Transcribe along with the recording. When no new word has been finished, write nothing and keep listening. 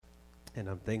and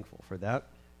I'm thankful for that.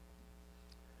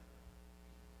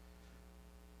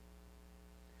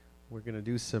 We're going to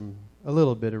do a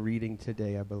little bit of reading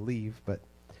today, I believe, but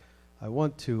I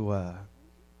want to,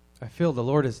 I feel the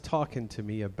Lord is talking to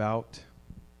me about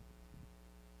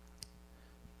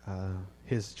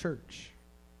His church.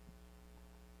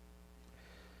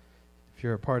 If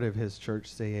you're a part of His church,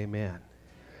 say amen.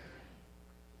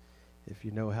 If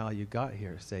you know how you got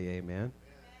here, say amen.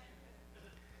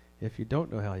 If you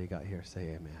don't know how you got here,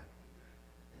 say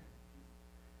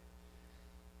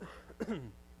amen.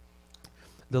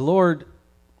 The Lord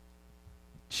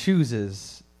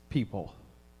chooses people.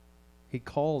 He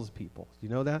calls people. You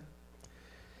know that?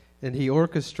 And He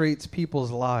orchestrates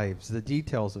people's lives, the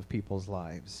details of people's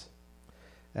lives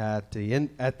at the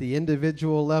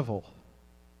individual level.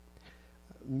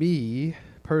 Me,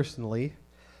 personally,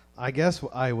 I guess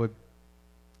I would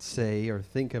say or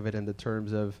think of it in the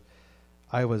terms of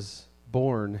I was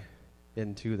born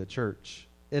into the church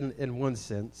in one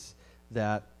sense,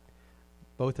 that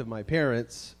both of my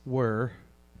parents were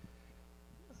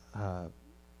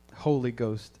Holy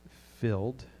Ghost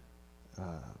filled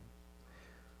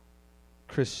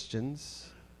Christians.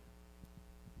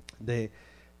 They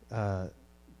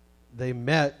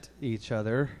met each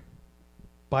other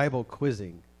Bible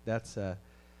quizzing. That's a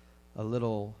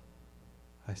little,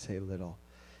 I say little,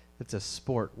 it's a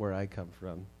sport where I come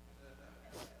from.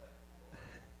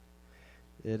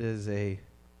 It is a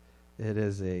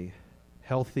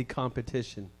healthy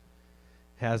competition.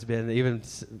 Has been even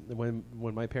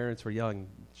when my parents were young,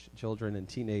 children in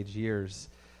teenage years,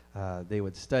 they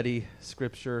would study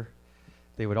Scripture.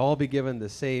 They would all be given the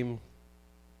same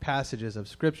passages of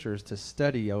Scriptures to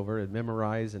study over and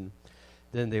memorize, and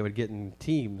then they would get in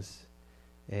teams,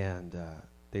 and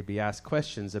they'd be asked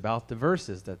questions about the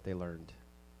verses that they learned.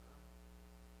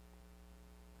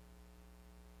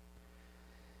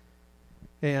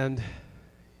 And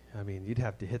I mean, you'd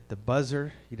have to hit the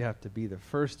buzzer. You'd have to be the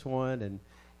first one, and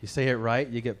you say it right,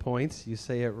 you get points. You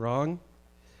say it wrong,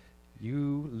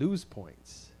 you lose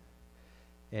points.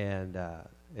 And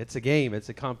it's a game. It's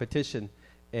a competition.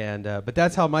 And but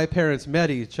that's how my parents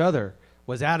met each other,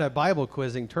 was at a Bible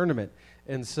quizzing tournament.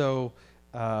 And so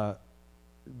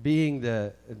being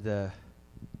the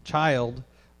child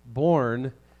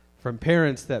born from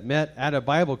parents that met at a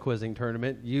Bible quizzing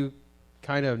tournament, you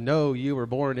kind of know you were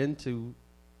born into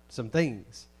some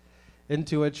things,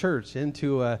 into a church,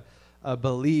 into a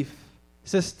belief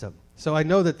system. So I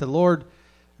know that the Lord,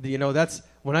 that's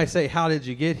when I say, how did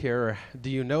you get here? Or do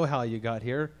you know how you got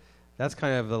here? That's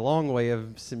kind of the long way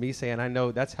of me saying, I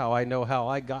know how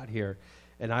I got here.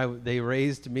 And they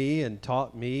raised me and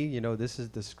taught me, this is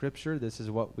the Scripture, this is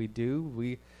what we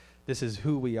do, this is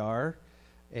who we are,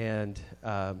 and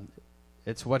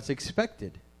it's what's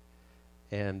expected.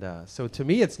 And so to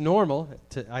me, it's normal.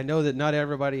 I know that not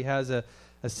everybody has a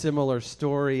similar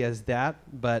story as that,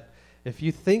 but if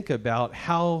you think about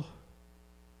how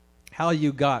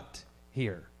you got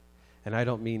here, and I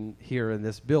don't mean here in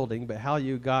this building, but how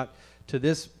you got to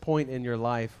this point in your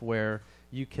life where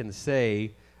you can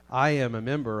say, I am a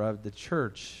member of the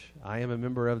church. I am a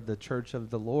member of the church of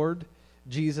the Lord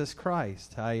Jesus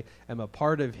Christ. I am a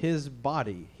part of His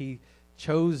body. He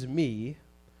chose me.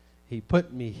 He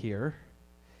put me here.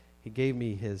 He gave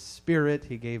me His Spirit.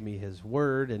 He gave me His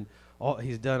Word, and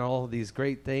He's done all of these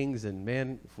great things. And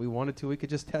man, if we wanted to, we could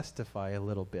just testify a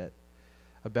little bit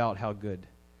about how good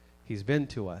He's been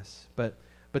to us. But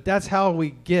that's how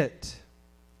we get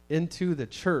into the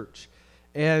church.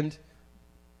 And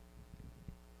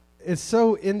it's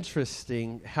so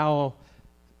interesting how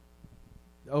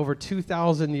over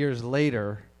 2,000 years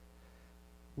later,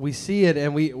 we see it,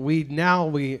 and we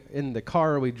in the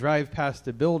car, we drive past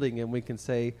a building and we can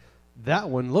say, that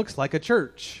one looks like a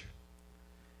church.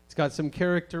 It's got some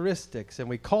characteristics, and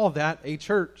we call that a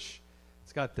church.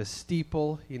 It's got the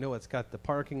steeple, it's got the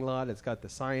parking lot, it's got the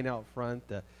sign out front,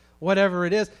 whatever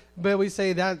it is. But we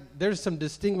say that there's some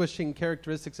distinguishing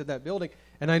characteristics of that building.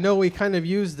 And I know we kind of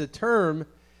use the term,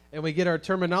 and we get our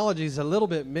terminologies a little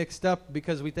bit mixed up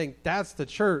because we think that's the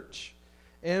church.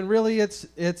 And really it's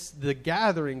the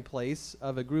gathering place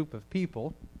of a group of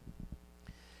people.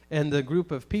 And the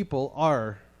group of people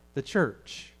are the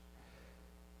church.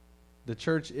 The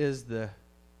church is the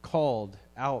called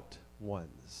out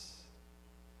ones.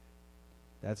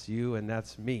 That's you and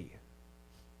that's me.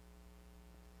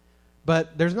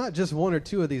 But there's not just one or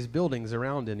two of these buildings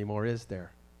around anymore, is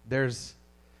there? I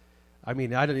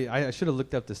should have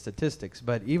looked up the statistics,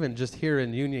 but even just here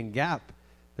in Union Gap,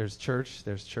 there's church.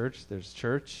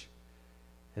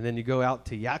 And then you go out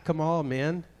to Yakima,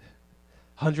 man,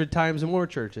 100 times more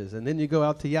churches. And then you go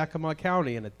out to Yakima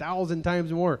County and 1,000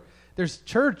 times more. there's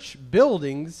church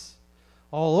buildings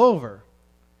all over.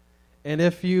 And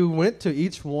if you went to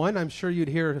each one, I'm sure you'd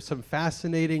hear some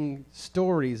fascinating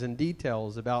stories and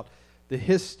details about the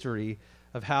history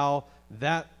of how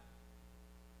that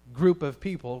group of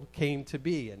people came to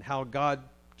be and how God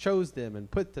chose them and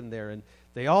put them there. And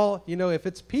they all, if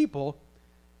it's people,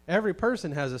 every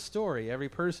person has a story. Every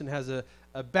person has a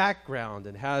background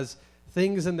and has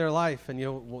things in their life. And,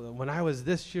 when I was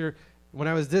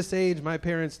this age, my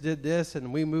parents did this,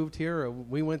 and we moved here, or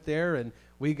we went there, and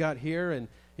we got here. And,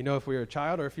 if we were a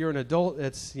child, or if you're an adult,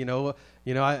 it's,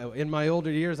 in my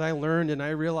older years, I learned and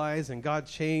I realized, and God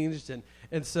changed,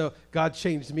 and so God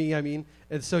changed me,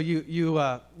 and so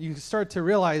you start to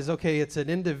realize, okay, it's an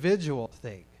individual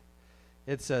thing.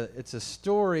 It's a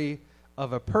story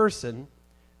of a person,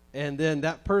 and then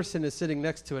that person is sitting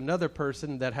next to another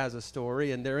person that has a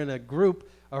story, and they're in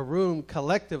a room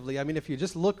collectively. If you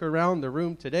just look around the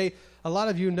room today, a lot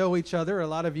of you know each other. A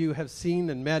lot of you have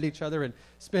seen and met each other and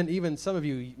spent, even some of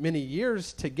you, many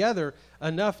years together,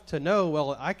 enough to know,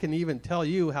 well, I can even tell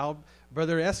you how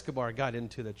Brother Escobar got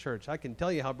into the church. I can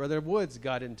tell you how Brother Woods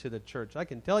got into the church. I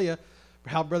can tell you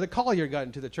how Brother Collier got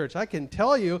into the church. I can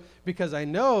tell you because I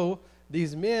know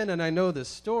these men, and I know the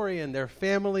story and their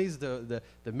families, the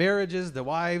marriages, the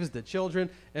wives, the children,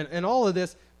 and all of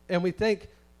this. And we think,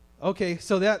 okay,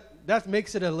 so that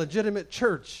makes it a legitimate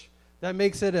church. That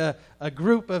makes it a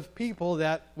group of people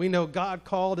that we know God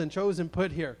called and chose and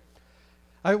put here.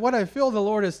 What I feel the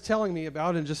Lord is telling me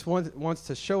about, and just wants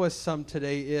to show us some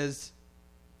today, is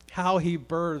how he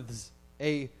births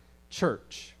a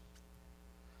church.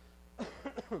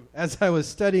 As I was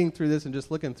studying through this and just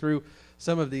looking through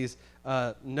some of these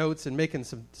notes and making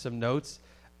some notes,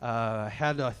 I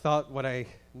had a thought what I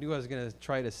knew I was going to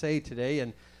try to say today,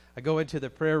 and I go into the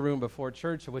prayer room before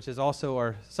church, which is also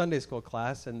our Sunday school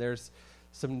class, and there's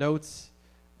some notes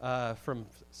from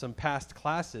some past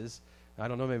classes. I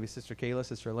don't know, maybe Sister Kayla,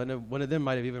 Sister Linda, one of them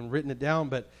might have even written it down,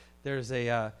 but there's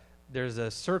a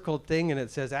circled thing, and it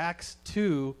says Acts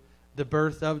 2, the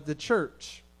birth of the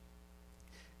church.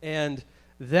 And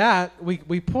that,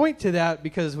 we point to that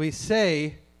because we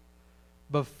say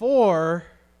before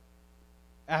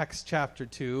Acts chapter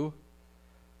 2,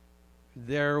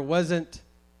 there wasn't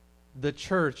the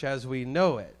church as we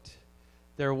know it.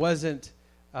 There wasn't,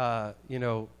 a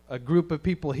group of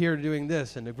people here doing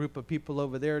this and a group of people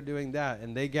over there doing that,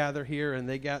 and they gather here and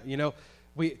they gather,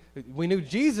 we knew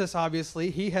Jesus, obviously.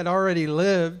 He had already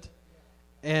lived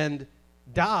and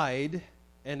died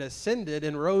and ascended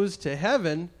and rose to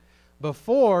heaven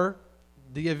before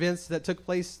the events that took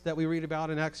place that we read about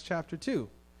in Acts chapter 2.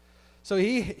 So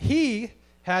he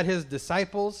had his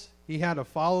disciples. He had a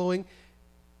following.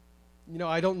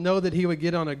 I don't know that he would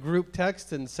get on a group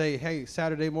text and say, hey,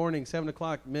 Saturday morning, 7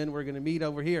 o'clock, men, we're going to meet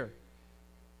over here.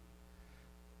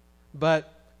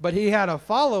 But he had a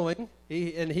following,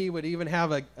 and he would even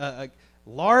have a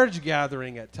large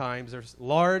gathering at times. There's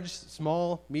large,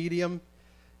 small, medium.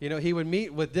 He would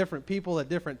meet with different people at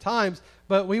different times,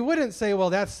 but we wouldn't say, well,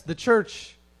 that's the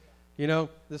church. The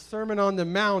Sermon on the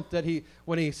Mount that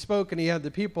when he spoke and he had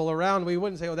the people around, we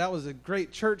wouldn't say, oh, that was a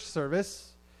great church service.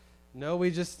 No,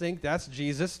 we just think that's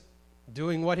Jesus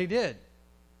doing what he did.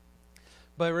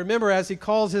 But remember, as he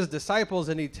calls his disciples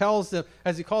and he tells them,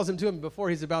 as he calls them to him before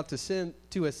he's about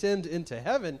to ascend into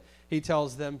heaven, he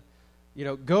tells them,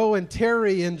 go and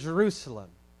tarry in Jerusalem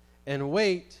and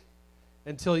wait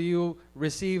until you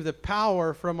receive the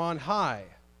power from on high.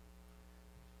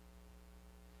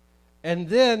 And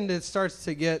then it starts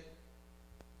to get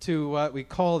to what we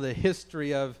call the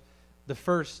history of the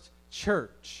first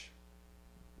church.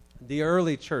 The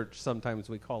early church, sometimes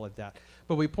we call it that.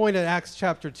 But we point at Acts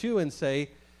chapter 2 and say,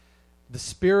 the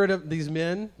spirit of these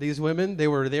men, these women, they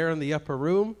were there in the upper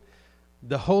room.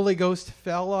 The Holy Ghost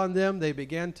fell on them. They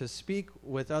began to speak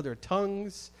with other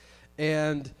tongues.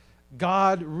 And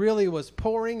God really was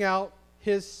pouring out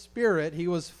his Spirit. He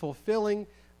was fulfilling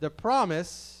the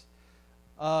promise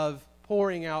of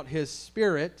pouring out his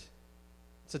Spirit.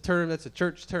 It's a term, that's a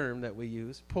church term that we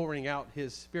use, pouring out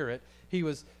his Spirit. He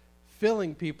was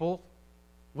filling people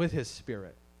with his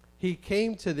Spirit. He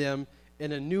came to them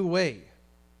in a new way,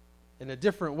 in a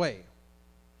different way.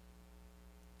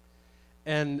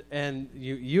 And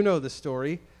you know the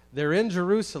story. They're in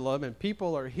Jerusalem, and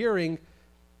people are hearing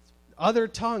other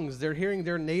tongues. They're hearing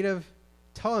their native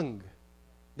tongue,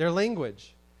 their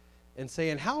language, and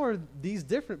saying, how are these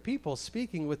different people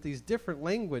speaking with these different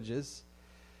languages?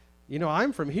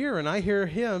 I'm from here, and I hear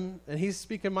him, and he's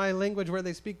speaking my language where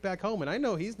they speak back home, and I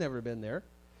know he's never been there.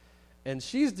 And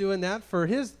she's doing that for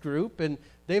his group, and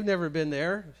they've never been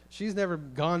there. She's never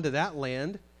gone to that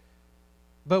land.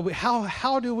 But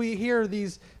how do we hear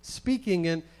these speaking?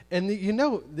 And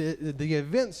the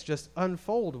events just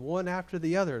unfold one after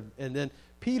the other. And then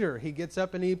Peter, he gets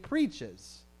up and he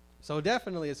preaches. So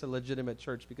definitely it's a legitimate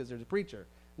church because there's a preacher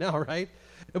now, right?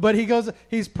 But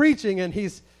he's preaching and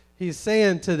he's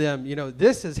saying to them,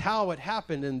 this is how it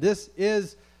happened, and this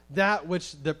is that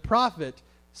which the prophet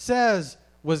says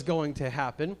was going to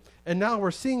happen. And now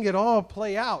we're seeing it all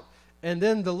play out. And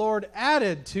then the Lord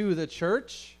added to the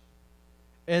church,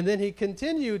 and then he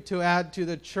continued to add to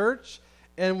the church,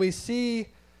 and we see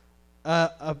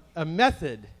a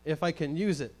method, if I can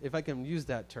use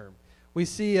that term. We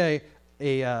see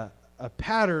a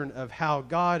pattern of how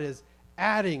God is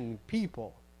adding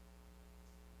people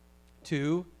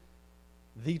to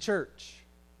the church.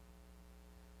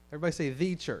 Everybody say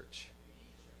the church.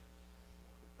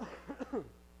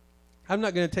 I'm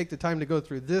not going to take the time to go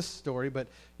through this story, but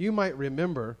you might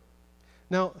remember.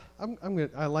 Now,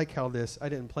 I like how I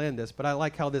didn't plan this, but I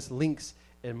like how this links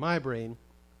in my brain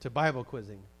to Bible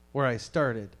quizzing, where I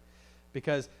started.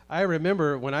 Because I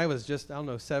remember when I was just,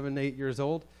 7, 8 years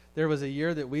old, there was a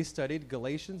year that we studied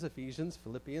Galatians, Ephesians,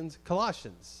 Philippians,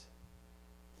 Colossians.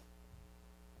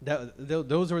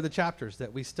 Those were the chapters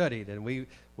that we studied, and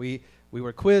we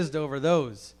were quizzed over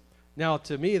those. Now,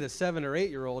 to me, the 7 or 8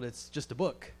 year old, it's just a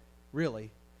book,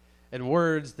 really, and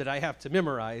words that I have to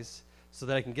memorize so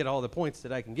that I can get all the points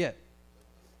that I can get.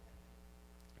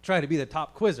 Try to be the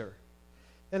top quizzer.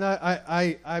 And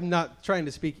I'm not trying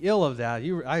to speak ill of that.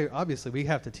 Obviously, we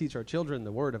have to teach our children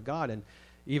the Word of God. And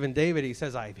even David, he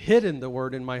says, I've hidden the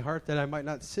Word in my heart that I might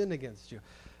not sin against you.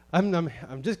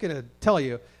 I'm just going to tell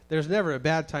you, there's never a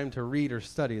bad time to read or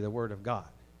study the Word of God.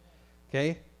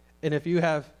 Okay? And if you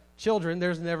have children,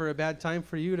 there's never a bad time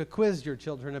for you to quiz your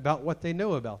children about what they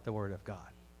know about the Word of God.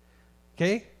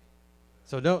 Okay?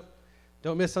 So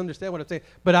don't misunderstand what I'm saying.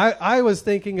 But I was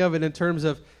thinking of it in terms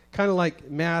of kind of like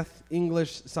math,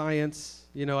 English, science.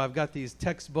 I've got these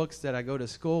textbooks that I go to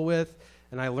school with,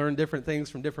 and I learn different things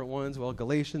from different ones. Well,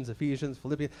 Galatians, Ephesians,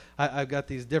 Philippians. I've got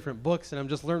these different books, and I'm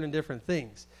just learning different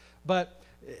things. But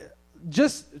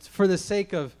just for the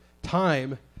sake of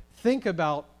time, think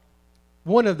about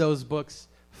one of those books,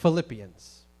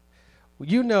 Philippians.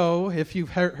 If you've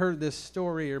heard this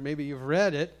story or maybe you've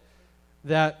read it,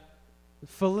 that the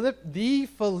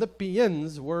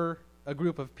Philippians were a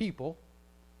group of people.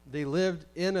 They lived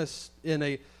in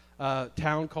a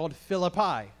town called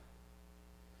Philippi.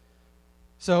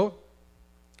 So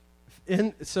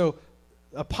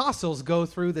apostles go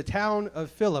through the town of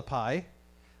Philippi.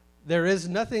 There is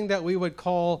nothing that we would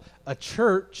call a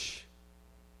church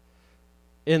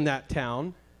in that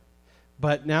town,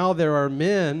 but now there are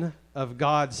men of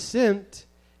God sent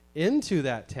into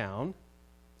that town.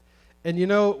 And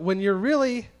when you're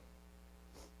really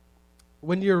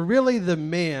the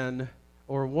man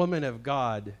or woman of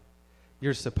God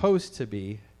you're supposed to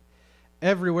be,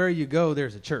 everywhere you go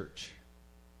there's a church.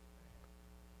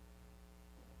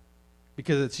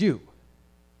 Because it's you.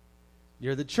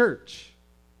 You're the church.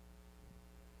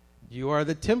 You are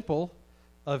the temple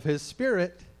of His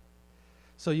Spirit.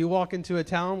 So you walk into a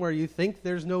town where you think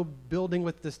there's no building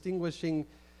with distinguishing,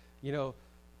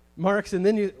 marks, and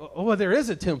then there is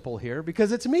a temple here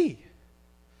because it's me.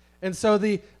 And so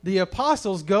the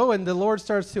apostles go, and the Lord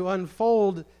starts to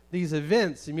unfold these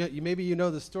events. Maybe you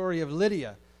know the story of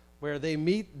Lydia, where they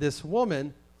meet this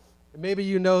woman. Maybe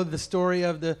you know the story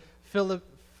of the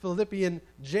Philippian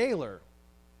jailer,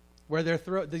 where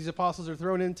these apostles are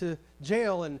thrown into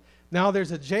jail, and now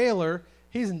there's a jailer.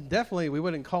 He's definitely, we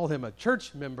wouldn't call him a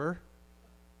church member,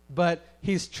 but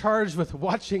he's charged with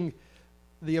watching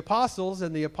the apostles,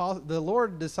 and the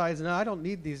Lord decides, no, I don't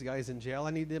need these guys in jail.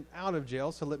 I need them out of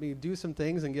jail, so let me do some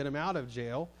things and get them out of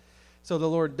jail. So the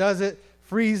Lord does it,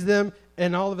 frees them,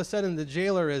 and all of a sudden the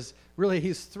jailer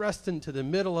he's thrust into the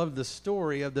middle of the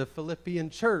story of the Philippian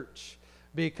church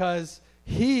because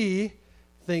he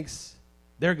thinks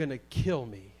they're going to kill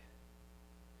me.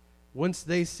 Once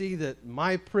they see that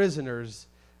my prisoners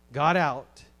got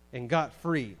out and got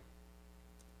free,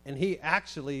 and he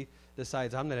actually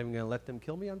decides, I'm not even going to let them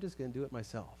kill me, I'm just going to do it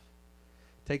myself.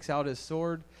 Takes out his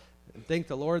sword, and thank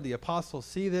the Lord, the apostles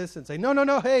see this and say,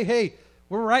 no, hey,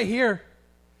 we're right here.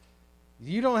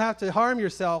 You don't have to harm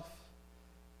yourself.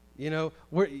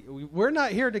 We're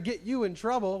not here to get you in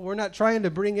trouble. We're not trying to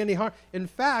bring any harm. In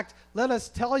fact, let us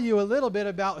tell you a little bit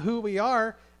about who we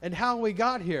are and how we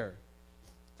got here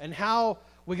and how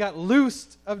we got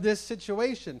loosed of this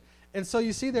situation. And so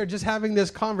you see they're just having this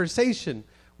conversation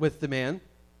with the man.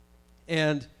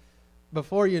 And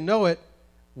before you know it,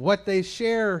 what they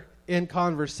share in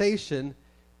conversation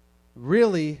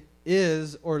really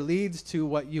is or leads to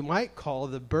what you might call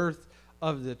the birth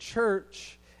of the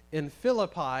church in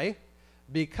Philippi,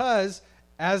 because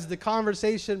as the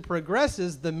conversation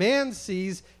progresses, the man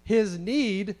sees his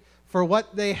need for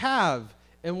what they have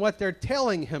and what they're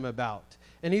telling him about.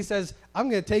 And he says, I'm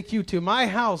going to take you to my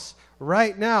house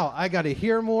right now. I got to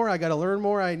hear more. I got to learn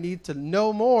more. I need to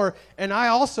know more. And I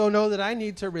also know that I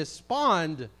need to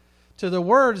respond to the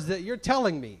words that you're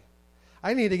telling me.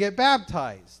 I need to get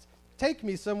baptized. Take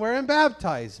me somewhere and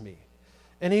baptize me.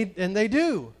 And they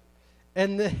do.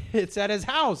 And it's at his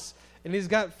house. And he's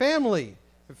got family,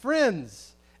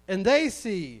 friends. And they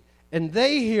see, and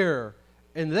they hear,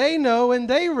 and they know, and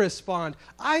they respond.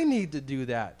 I need to do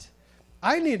that.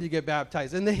 I need to get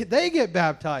baptized. And they get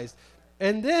baptized.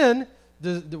 And then,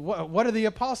 what do the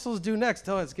apostles do next?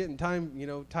 Oh, it's getting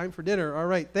time, time for dinner. All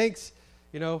right, thanks.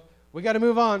 We got to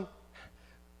move on.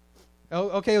 Oh,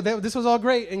 okay, this was all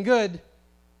great and good,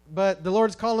 but the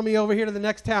Lord's calling me over here to the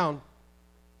next town.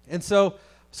 And so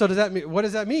does that mean, what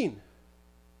does that mean?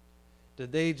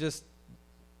 Did they just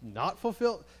not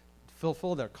fulfill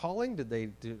their calling?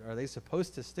 Are they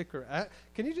supposed to stick around?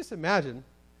 Can you just imagine?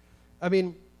 I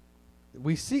mean,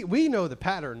 we know the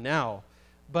pattern now,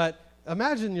 but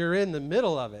imagine you're in the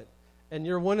middle of it and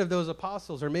you're one of those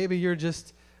apostles, or maybe you're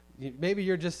just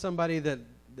somebody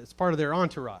that's part of their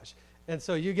entourage. And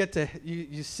so you get to,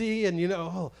 you see and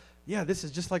oh, yeah, this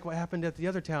is just like what happened at the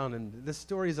other town, and this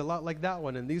story is a lot like that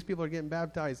one, and these people are getting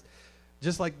baptized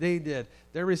just like they did.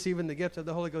 They're receiving the gift of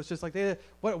the Holy Ghost just like they did.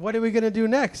 What are we going to do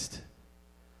next?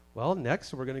 Well,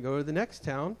 next we're going to go to the next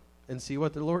town and see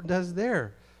what the Lord does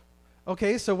there.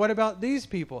 Okay, so what about these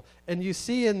people? And you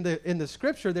see in the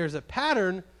scripture there's a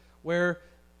pattern where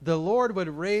the Lord would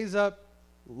raise up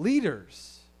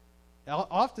leaders.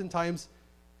 Oftentimes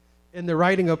in the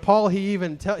writing of Paul, you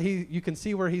can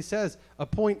see where he says,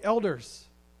 appoint elders,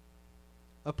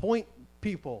 appoint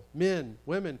people, men,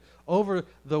 women, over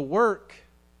the work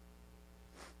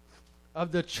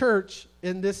of the church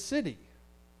in this city.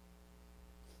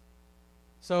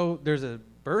 So there's a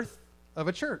birth of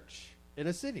a church in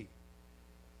a city.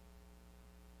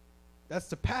 That's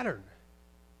the pattern.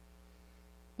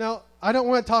 Now, I don't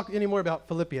want to talk anymore about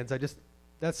Philippians.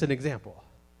 That's an example.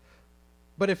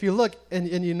 But if you look, and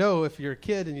if you're a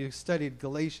kid and you studied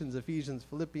Galatians, Ephesians,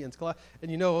 Philippians,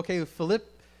 and okay,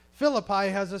 Philippi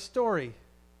has a story.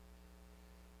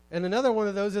 And another one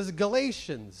of those is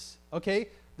Galatians. Okay,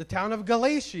 the town of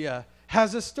Galatia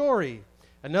has a story.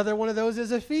 Another one of those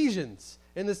is Ephesians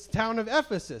in this town of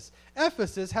Ephesus.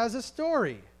 Ephesus has a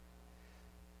story.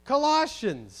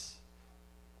 Colossians,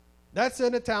 that's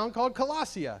in a town called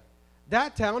Colossia.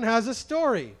 That town has a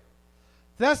story.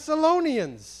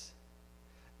 Thessalonians,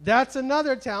 that's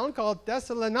another town called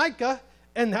Thessalonica,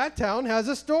 and that town has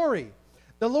a story.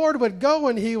 The Lord would go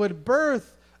and he would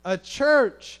birth a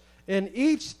church in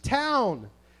each town.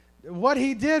 What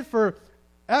he did for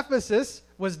Ephesus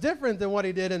was different than what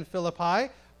he did in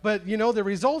Philippi, but the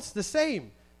result's the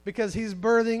same because he's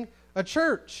birthing a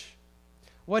church.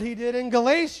 What he did in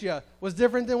Galatia was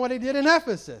different than what he did in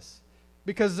Ephesus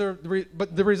because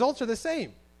but the results are the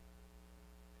same.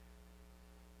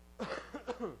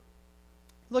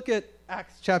 Look at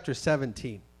Acts chapter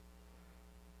 17.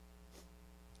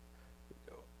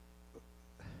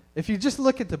 If you just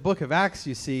look at the book of Acts,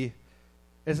 you see,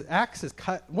 as Acts is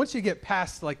cut, once you get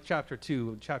past like chapter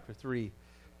 2, chapter 3,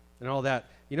 and all that,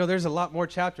 there's a lot more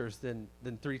chapters than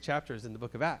 3 chapters in the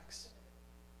book of Acts.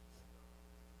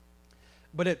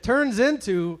 But it turns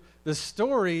into the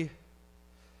story.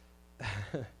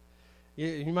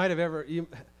 You might have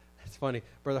it's funny.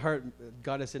 Brother Hart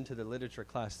got us into the literature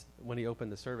class when he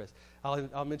opened the service.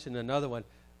 I'll mention another one,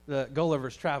 the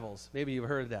Gulliver's Travels. Maybe you've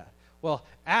heard of that. Well,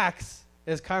 Acts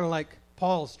is kind of like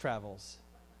Paul's Travels.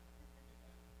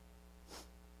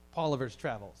 Pauliver's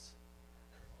Travels.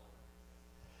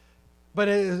 But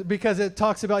it is because it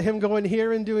talks about him going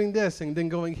here and doing this, and then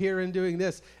going here and doing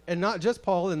this. And not just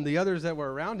Paul and the others that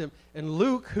were around him. And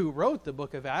Luke, who wrote the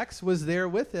book of Acts, was there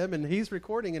with him, and he's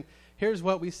recording, and here's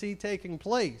what we see taking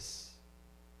place.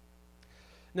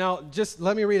 Now, just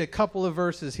let me read a couple of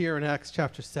verses here in Acts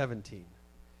chapter 17.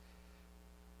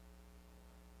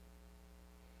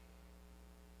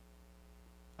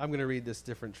 I'm going to read this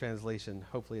different translation.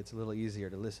 Hopefully it's a little easier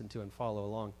to listen to and follow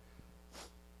along.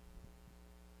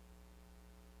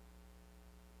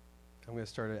 I'm going to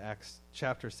start at Acts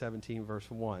chapter 17, verse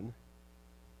 1.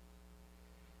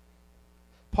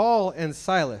 Paul and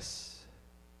Silas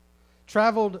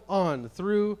traveled on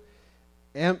through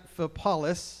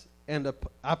Amphipolis and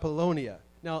Apollonia.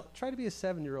 Now, try to be a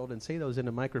 7-year-old and say those in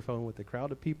a microphone with a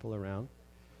crowd of people around.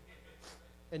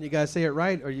 And you got to say it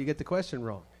right or you get the question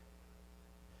wrong.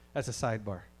 That's a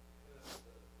sidebar.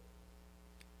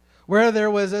 where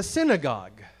there was a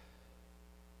synagogue.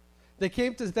 They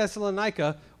came to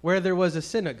Thessalonica where there was a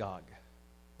synagogue.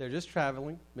 They're just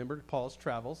traveling. Remember Paul's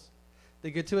travels.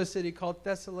 They get to a city called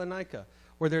Thessalonica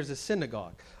where there's a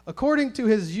synagogue. According to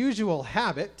his usual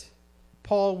habit,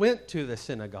 Paul went to the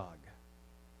synagogue.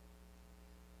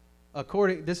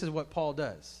 This is what Paul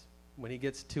does. When he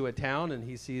gets to a town and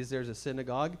he sees there's a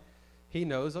synagogue, he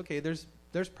knows, okay, there's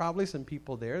probably some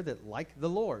people there that like the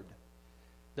Lord,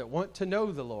 that want to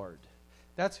know the Lord.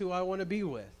 That's who I want to be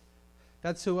with.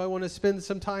 That's who I want to spend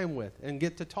some time with and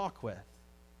get to talk with.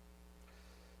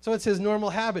 So it's his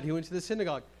normal habit. He went to the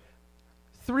synagogue.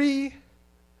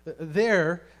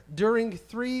 During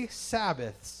 3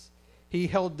 Sabbaths, he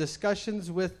held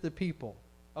discussions with the people.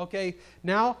 Okay,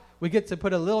 now we get to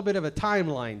put a little bit of a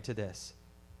timeline to this.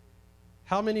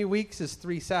 How many weeks is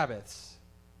 3 Sabbaths?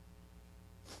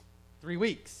 3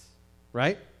 weeks,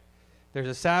 right? There's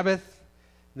a Sabbath,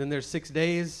 then there's 6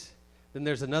 days, then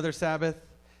there's another Sabbath,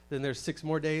 then there's 6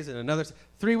 more days and another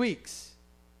 3 weeks.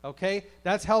 Okay?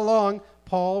 That's how long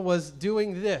Paul was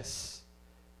doing this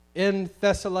in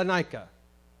Thessalonica,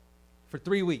 for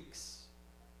 3 weeks.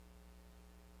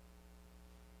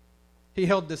 He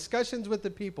held discussions with the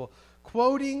people,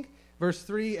 quoting verse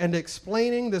 3 and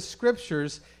explaining the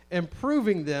scriptures and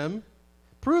proving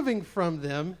from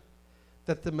them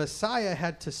that the Messiah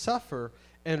had to suffer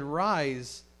and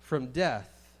rise from death.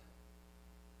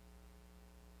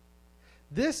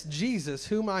 This Jesus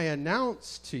whom I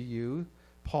announce to you,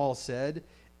 Paul said,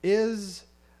 is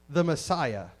the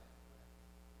Messiah.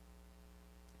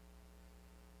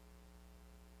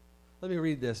 Let me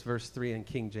read this, verse 3 in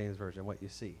King James Version, what you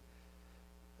see.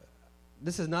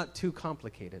 This is not too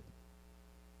complicated,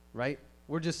 right?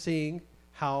 We're just seeing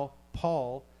how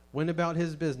Paul went about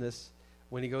his business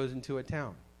when he goes into a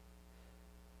town.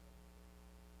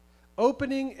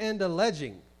 Opening and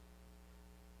alleging.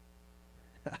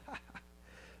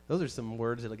 Those are some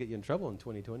words that'll get you in trouble in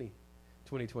 2020,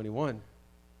 2021.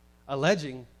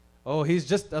 Alleging. Oh, he's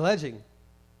just alleging.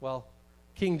 Well,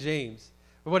 King James.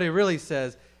 But what he really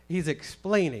says, he's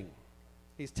explaining.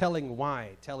 He's telling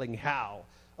why, telling how.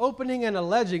 Opening and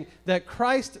alleging that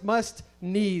Christ must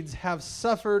needs have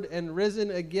suffered and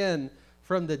risen again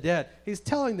from the dead. He's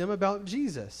telling them about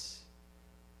Jesus,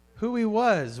 who he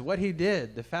was, what he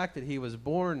did, the fact that he was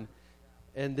born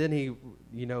and then he,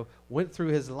 went through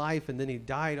his life and then he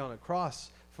died on a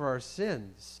cross for our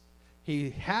sins.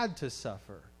 He had to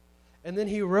suffer. And then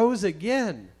he rose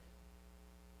again.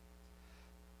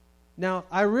 Now,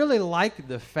 I really like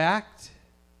the fact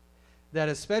that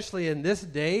especially in this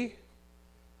day,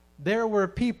 there were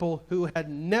people who had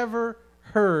never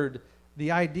heard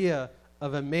the idea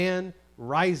of a man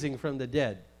rising from the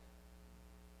dead.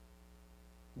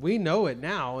 We know it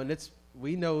now, and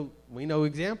we know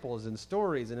examples and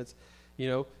stories, and it's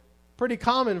pretty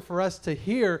common for us to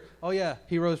hear, oh yeah,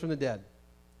 he rose from the dead.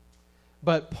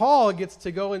 But Paul gets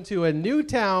to go into a new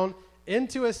town,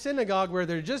 into a synagogue where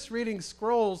they're just reading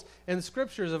scrolls and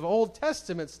scriptures of Old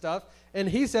Testament stuff, and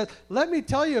he says, let me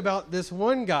tell you about this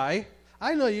one guy.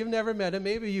 I know you've never met him.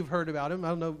 Maybe you've heard about him. I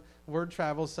don't know. Word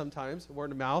travels sometimes, word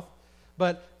of mouth.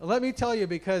 But let me tell you,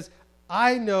 because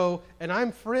I know and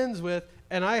I'm friends with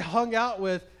and I hung out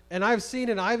with and I've seen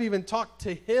and I've even talked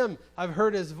to him. I've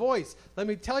heard his voice. Let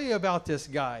me tell you about this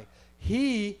guy.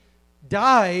 He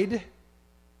died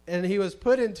and he was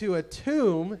put into a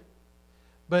tomb,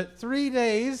 but 3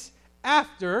 days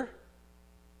after,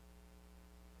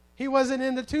 he wasn't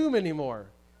in the tomb anymore.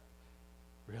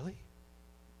 Really?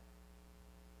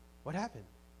 What happened?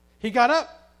 He got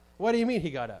up. What do you mean he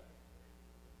got up?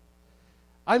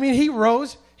 I mean, he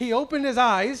rose, he opened his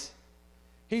eyes,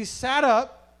 he sat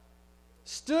up,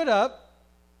 stood up,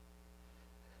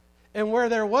 and where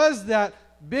there was that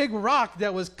big rock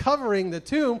that was covering the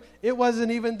tomb, it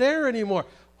wasn't even there anymore.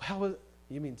 You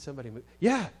mean somebody moved?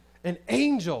 Yeah, an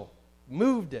angel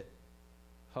moved it.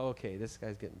 Okay, this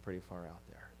guy's getting pretty far out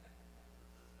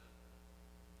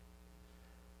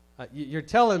there. You're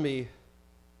telling me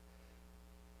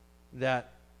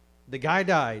that the guy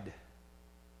died.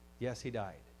 Yes, he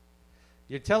died.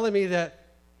 You're telling me that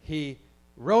he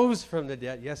rose from the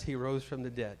dead. Yes, he rose from the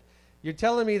dead. You're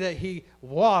telling me that he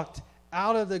walked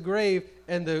out of the grave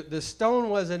and the stone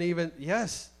wasn't even.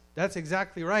 Yes, that's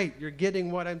exactly right. You're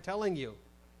getting what I'm telling you.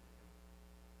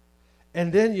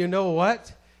 And then you know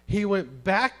what? He went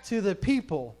back to the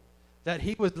people that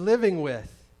he was living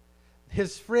with,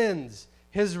 his friends,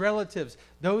 his relatives,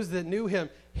 those that knew him.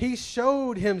 He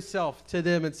showed himself to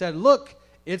them and said, look,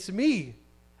 it's me.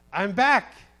 I'm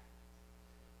back.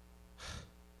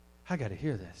 I got to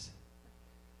hear this.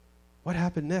 What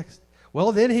happened next?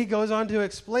 Well, then he goes on to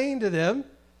explain to them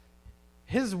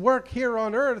his work here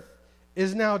on earth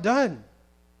is now done.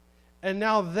 And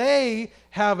now they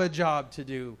have a job to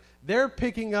do. They're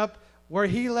picking up where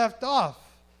he left off.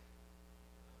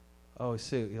 Oh,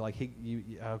 so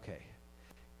okay.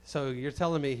 So you're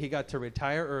telling me he got to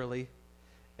retire early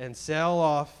and sail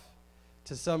off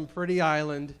to some pretty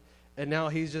island, and now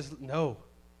he's just, no.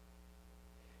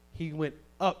 He went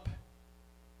up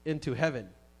into heaven.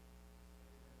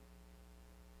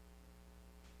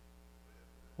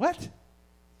 What?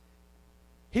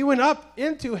 He went up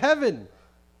into heaven.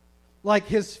 Like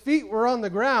his feet were on the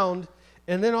ground,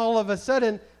 and then all of a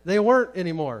sudden, they weren't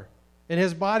anymore. And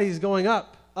his body's going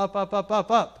up, up, up, up, up,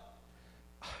 up.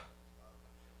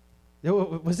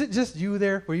 Was it just you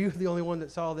there? Were you the only one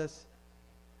that saw this?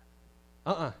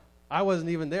 I wasn't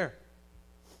even there.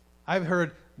 I've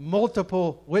heard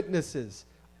multiple witnesses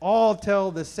all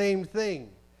tell the same thing.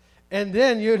 And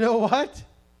then, you know what?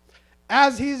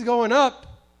 As he's going up,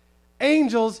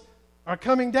 angels are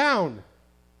coming down.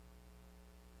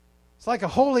 It's like a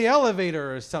holy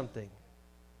elevator or something.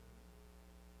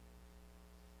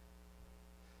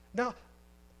 Now,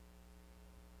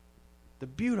 the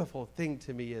beautiful thing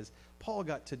to me is Paul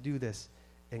got to do this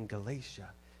in Galatia,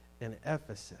 in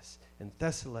Ephesus, in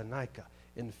Thessalonica,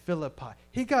 in Philippi.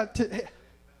 He got to,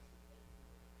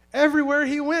 everywhere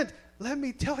he went. Let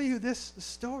me tell you this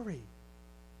story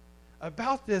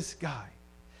about this guy.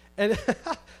 And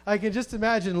I can just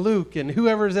imagine Luke and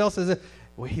whoever else is,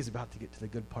 well, he's about to get to the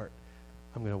good part.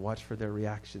 I'm going to watch for their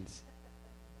reactions.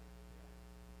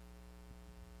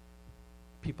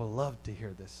 People love to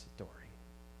hear this story.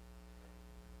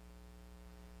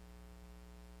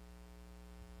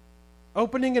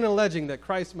 Opening and alleging that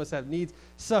Christ must have needs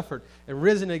suffered and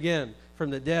risen again from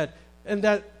the dead, and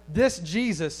that this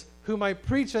Jesus, whom I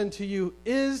preach unto you,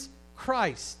 is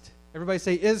Christ. Everybody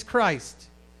say, is Christ.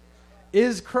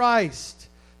 Is Christ.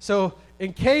 So,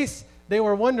 in case they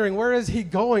were wondering, where is he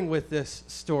going with this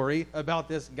story about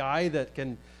this guy that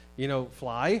can,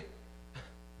 fly?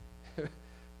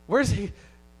 Where's he?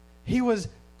 He was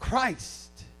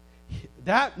Christ.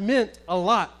 That meant a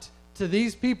lot to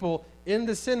these people in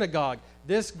the synagogue,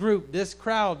 this group, this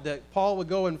crowd that Paul would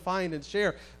go and find and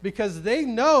share, because they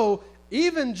know,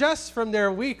 even just from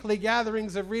their weekly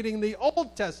gatherings of reading the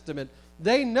Old Testament,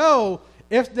 they know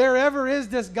if there ever is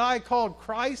this guy called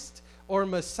Christ or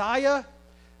Messiah,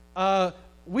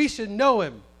 we should know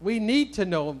him. We need to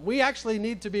know him. We actually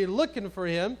need to be looking for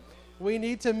him. We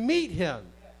need to meet him.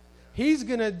 He's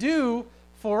going to do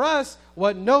for us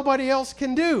what nobody else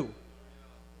can do.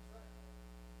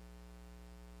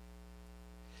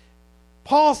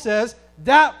 Paul says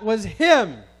that was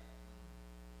him.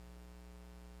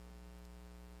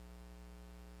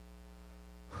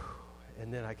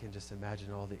 And then I can just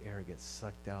imagine all the air gets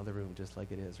sucked out of the room just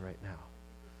like it is right now.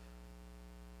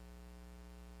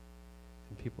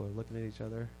 And people are looking at each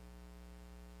other.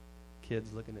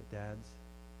 Kids looking at dads.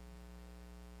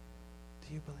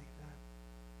 Do you believe that?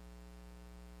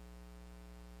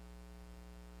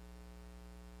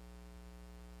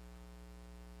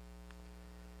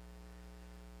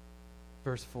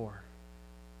 Verse 4.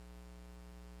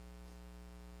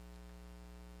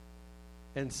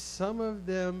 And some of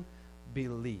them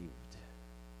believed.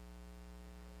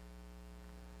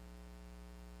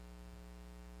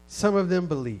 Some of them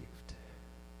believed.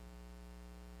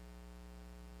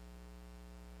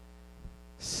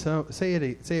 So, say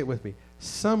it with me.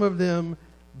 Some of them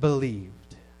believed.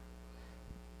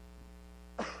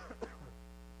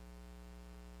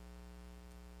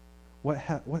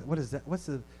 What is that?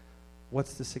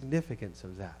 What's the significance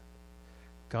of that?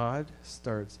 God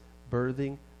starts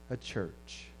birthing a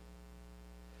church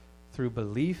through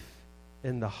belief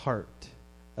in the heart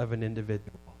of an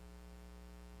individual.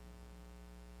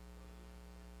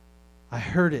 I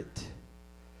heard it.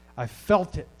 I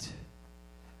felt it.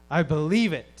 I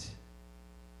believe it.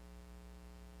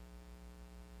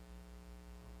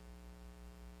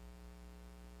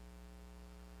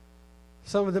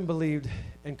 Some of them believed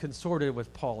and consorted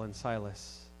with Paul and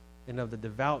Silas, and of the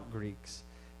devout Greeks,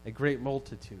 a great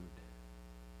multitude,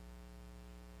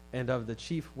 and of the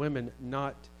chief women,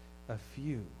 not a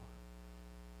few.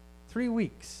 3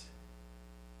 weeks.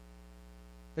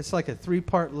 It's like a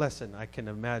 3-part lesson, I can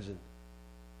imagine.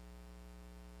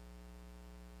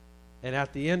 And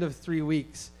at the end of 3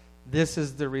 weeks, this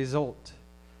is the result.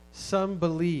 Some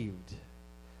believed,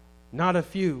 not a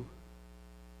few.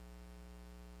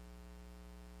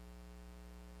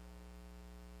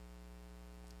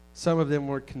 Some of them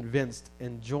were convinced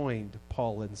and joined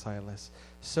Paul and Silas.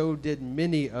 So did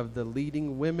many of the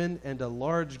leading women and a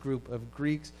large group of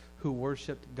Greeks who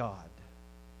worshiped God.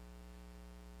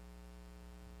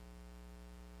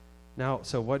 Now,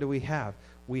 so what do we have?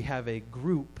 We have a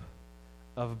group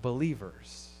of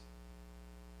believers.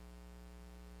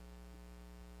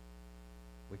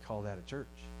 We call that a church.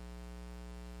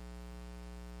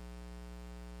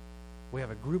 We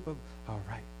have a group of, all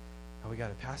right. Oh, we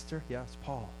got a pastor? Yeah, it's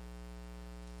Paul.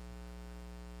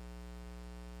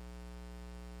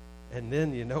 And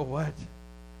then, you know what?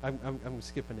 I'm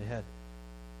skipping ahead.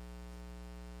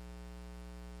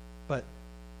 But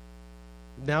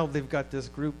now they've got this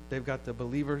group, they've got the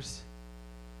believers,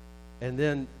 and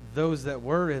then those that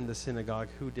were in the synagogue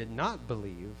who did not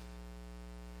believe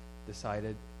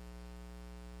decided,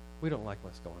 we don't like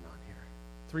what's going on here.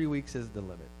 3 weeks is the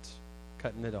limit.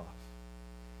 Cutting it off.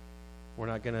 We're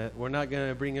not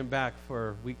gonna bring him back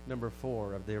for week number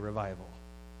 4 of the revival.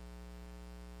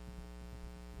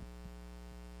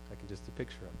 I can just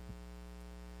picture him.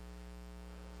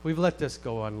 We've let this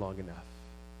go on long enough.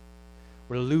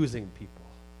 We're losing people.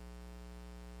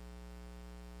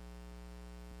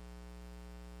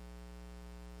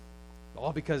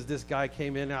 All because this guy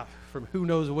came in out from who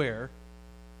knows where,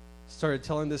 started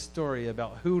telling this story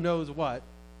about who knows what,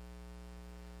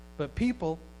 but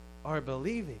people are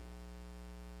believing.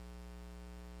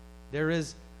 There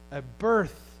is a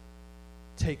birth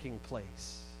taking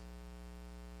place.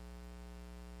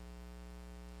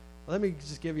 Let me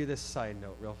just give you this side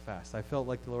note real fast. I felt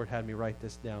like the Lord had me write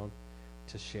this down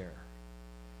to share.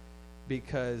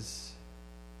 Because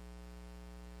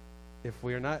if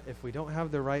we don't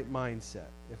have the right mindset,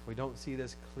 if we don't see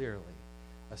this clearly,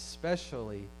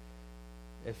 especially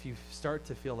if you start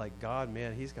to feel like God,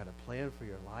 man, he's got a plan for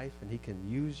your life and he can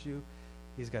use you,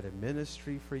 he's got a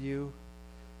ministry for you,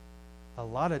 a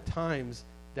lot of times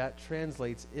that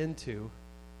translates into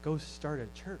go start a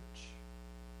church.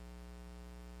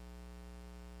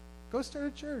 Go start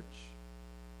a church.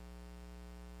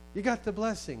 You got the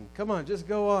blessing. Come on, just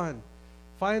go on.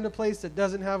 Find a place that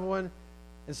doesn't have one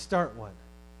and start one.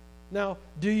 Now,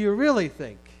 do you really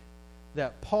think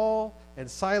that Paul and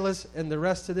Silas and the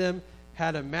rest of them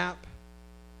had a map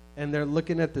and they're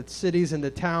looking at the cities and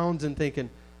the towns and thinking,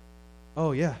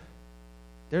 oh yeah,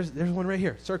 there's one right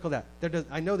here. Circle that.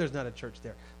 I know there's not a church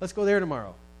there. Let's go there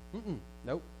tomorrow.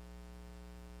 Nope.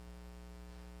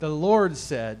 The Lord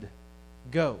said,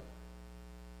 go.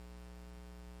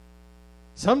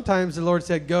 Sometimes the Lord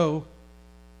said, go,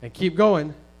 and keep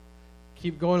going.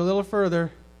 Keep going a little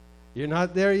further. You're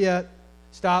not there yet.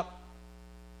 Stop.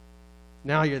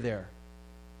 Now you're there.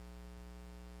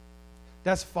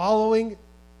 That's following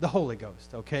the Holy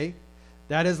Ghost, okay?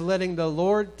 That is letting the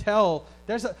Lord tell.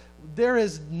 There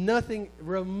is nothing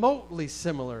remotely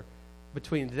similar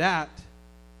between that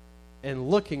and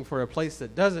looking for a place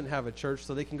that doesn't have a church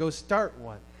so they can go start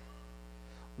one.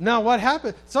 Now, what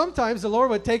happened? Sometimes the Lord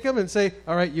would take them and say,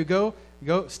 all right, you go,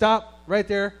 stop right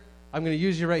there. I'm going to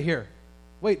use you right here.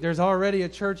 Wait, there's already a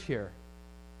church here.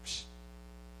 Psh.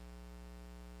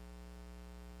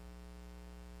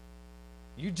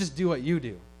 You just do what you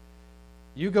do.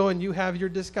 You go and you have your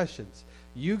discussions.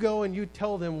 You go and you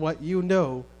tell them what you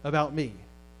know about me.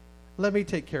 Let me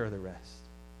take care of the rest.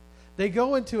 They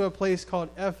go into a place called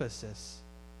Ephesus.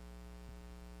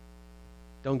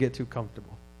 Don't get too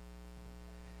comfortable.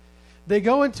 They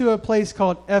go into a place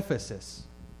called Ephesus.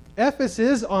 Ephesus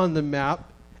is on the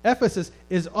map. Ephesus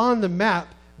is on the map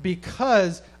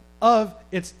because of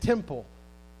its temple.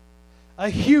 A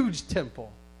huge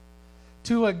temple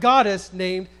to a goddess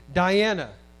named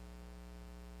Diana.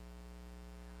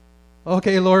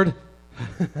 Okay, Lord.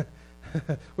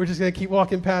 We're just going to keep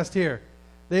walking past here.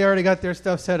 They already got their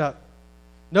stuff set up.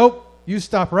 Nope, you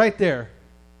stop right there.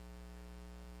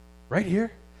 Right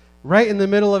here? Right in the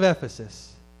middle of Ephesus.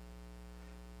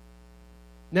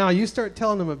 Now you start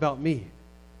telling them about me,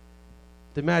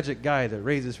 the magic guy that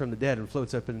raises from the dead and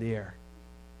floats up in the air.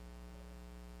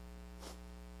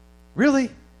 Really?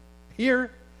 Here?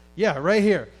 Yeah, right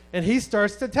here. And he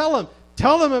starts to tell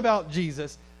them about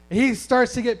Jesus. He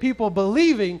starts to get people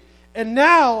believing, and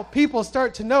now people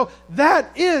start to know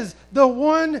that is the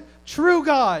one true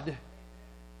God.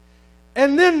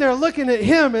 And then they're looking at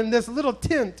him in this little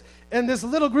tent and this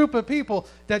little group of people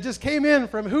that just came in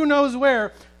from who knows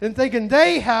where and thinking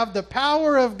they have the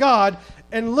power of God,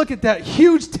 and look at that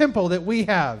huge temple that we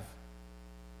have.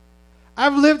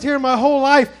 I've lived here my whole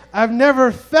life. I've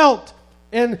never felt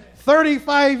in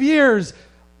 35 years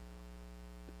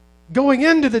going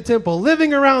into the temple,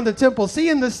 living around the temple,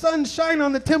 seeing the sun shine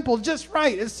on the temple just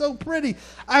right. It's so pretty.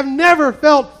 I've never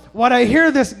felt what I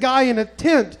hear this guy in a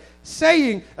tent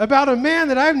saying about a man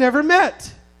that I've never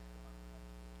met.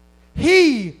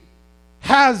 He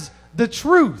has the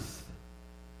truth.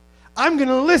 I'm going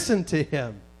to listen to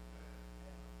him.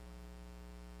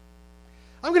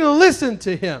 I'm going to listen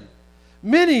to him.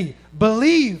 Many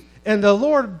believe, and the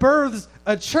Lord births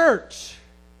a church.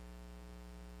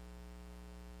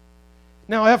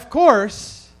 Now, of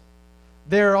course,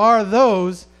 there are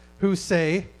those who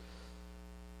say,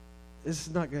 this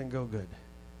is not going to go good.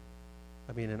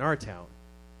 I mean, in our town.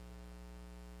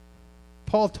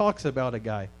 Paul talks about a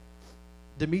guy,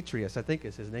 Demetrius, I think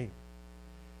is his name.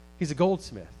 He's a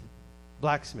goldsmith,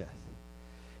 blacksmith.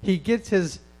 He gets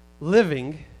his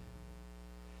living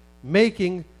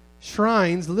making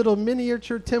shrines, little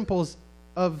miniature temples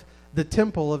of the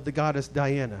temple of the goddess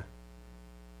Diana.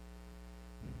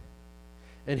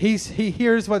 And he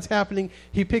hears what's happening.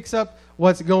 He picks up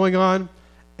what's going on,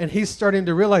 and he's starting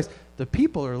to realize the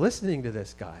people are listening to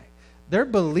this guy. They're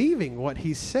believing what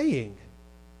he's saying.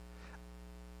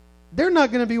 They're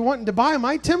not going to be wanting to buy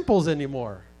my temples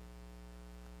anymore.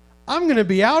 I'm going to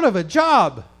be out of a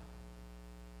job.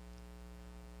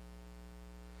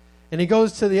 And he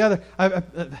goes to the other.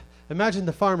 Imagine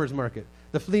the farmer's market,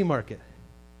 the flea market,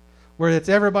 where it's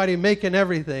everybody making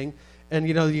everything. And,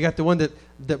 you know, you got the one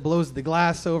that blows the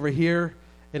glass over here,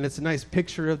 and it's a nice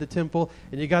picture of the temple.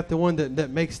 And you got the one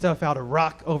that makes stuff out of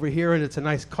rock over here, and it's a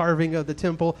nice carving of the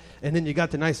temple. And then you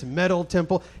got the nice metal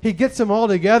temple. He gets them all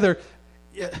together.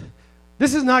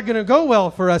 This is not going to go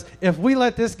well for us if we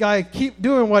let this guy keep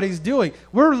doing what he's doing.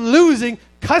 We're losing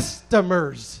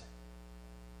customers.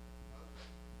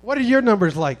 What are your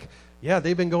numbers like? Yeah,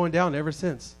 they've been going down ever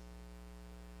since.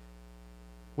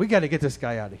 We got to get this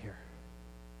guy out of here.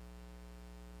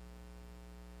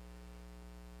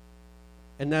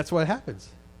 And that's what happens.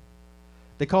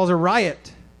 They cause a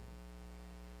riot.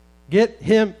 Get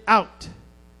him out.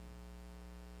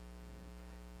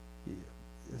 You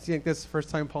think that's the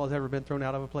first time Paul has ever been thrown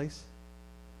out of a place?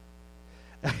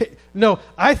 No,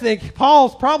 I think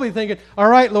Paul's probably thinking, all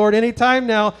right, Lord, anytime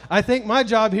now, I think my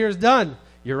job here is done.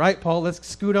 You're right, Paul, let's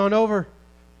scoot on over.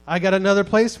 I got another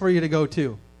place for you to go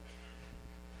to.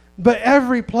 But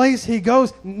every place he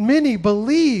goes, many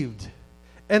believed.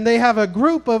 And they have a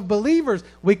group of believers.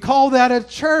 We call that a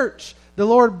church. The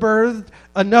Lord birthed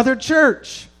another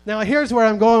church. Now, here's where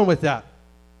I'm going with that.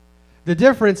 The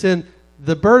difference in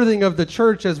the birthing of the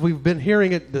church as we've been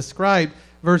hearing it described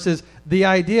versus the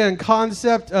idea and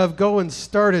concept of go and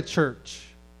start a church.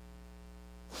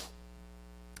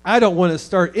 I don't want to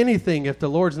start anything if the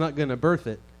Lord's not going to birth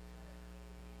it.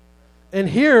 And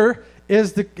here's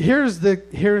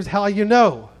how you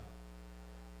know.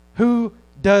 Who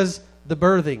does the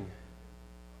birthing?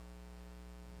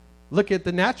 Look at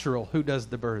the natural. Who does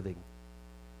the birthing?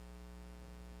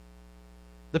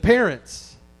 The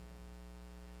parents.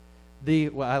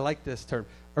 I like this term,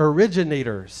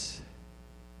 originators.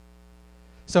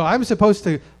 So I'm supposed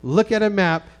to look at a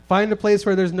map, find a place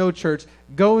where there's no church,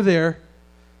 go there,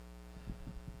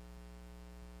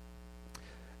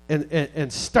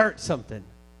 and start something.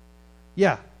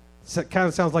 Yeah, so it kind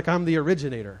of sounds like I'm the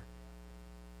originator.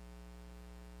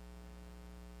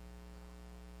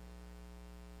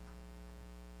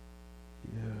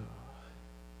 Yeah.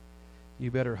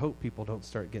 You better hope people don't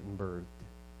start getting birthed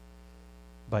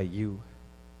by you.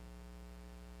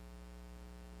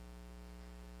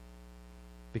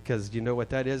 Because you know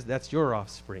what that is? That's your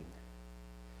offspring.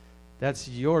 That's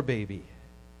your baby.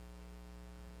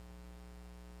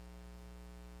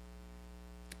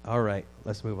 All right,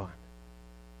 let's move on.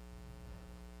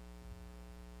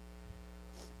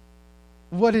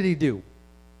 What did he do?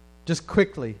 Just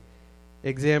quickly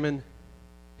examine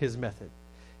his method.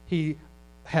 He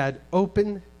had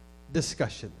open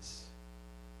discussions.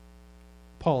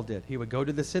 Paul did. He would go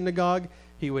to the synagogue.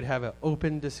 He would have an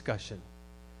open discussion.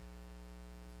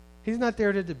 He's not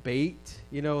there to debate,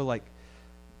 like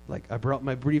I brought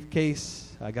my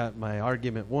briefcase. I got my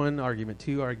argument 1, argument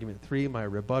 2, argument 3, my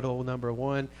rebuttal number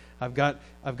 1. I've got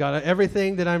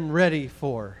everything that I'm ready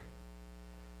for.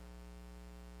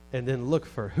 And then look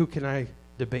for who can I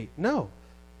debate. No.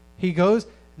 He goes,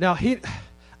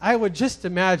 I would just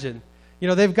imagine,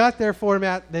 they've got their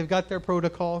format, they've got their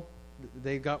protocol,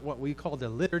 they've got what we call the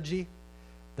liturgy,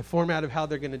 the format of how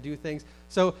they're going to do things.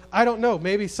 So I don't know,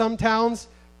 maybe some towns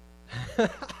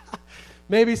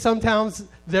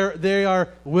they are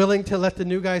willing to let the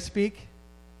new guy speak.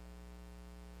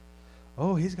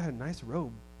 Oh, he's got a nice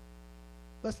robe.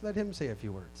 Let's let him say a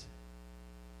few words.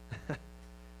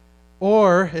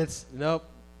 Or it's, nope,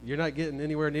 you're not getting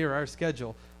anywhere near our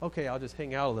schedule. Okay, I'll just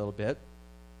hang out a little bit.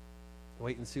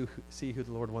 Wait and see who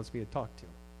the Lord wants me to talk to.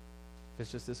 If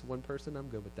it's just this one person, I'm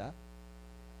good with that.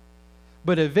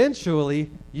 But eventually,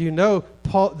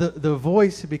 Paul, the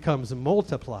voice becomes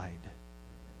multiplied.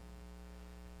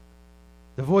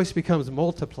 The voice becomes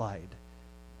multiplied.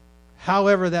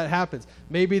 However that happens.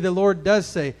 Maybe the Lord does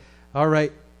say, all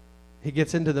right, he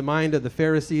gets into the mind of the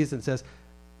Pharisees and says,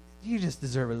 you just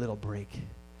deserve a little break.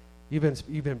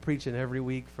 You've been preaching every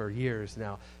week for years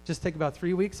now. Just take about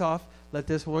 3 weeks off. Let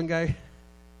this one guy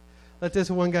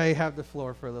have the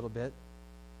floor for a little bit.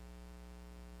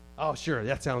 Oh, sure,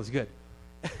 that sounds good.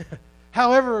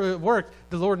 However it worked,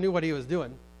 the Lord knew what he was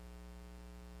doing.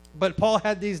 But Paul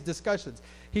had these discussions.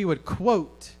 He would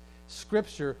quote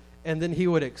Scripture, and then he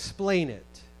would explain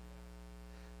it.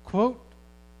 Quote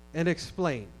and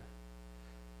explain.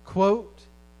 Quote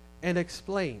and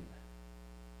explain.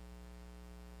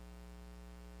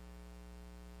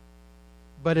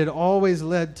 But it always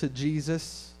led to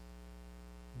Jesus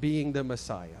being the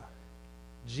Messiah.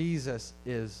 Jesus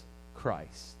is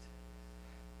Christ.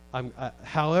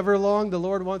 However long the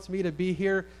Lord wants me to be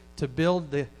here to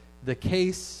build the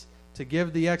case, to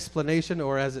give the explanation,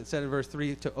 or as it said in verse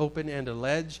 3, to open and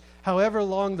allege. However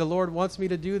long the Lord wants me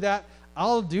to do that,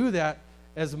 I'll do that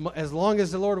as long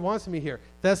as the Lord wants me here.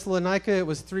 Thessalonica, it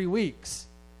was 3 weeks.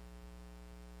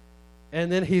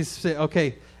 And then he's saying,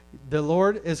 okay, the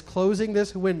Lord is closing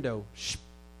this window. Shh.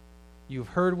 You've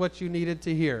heard what you needed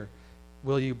to hear.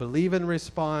 Will you believe and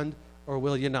respond, or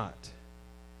will you not?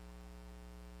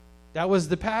 That was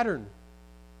the pattern.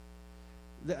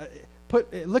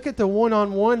 Look at the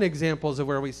one-on-one examples of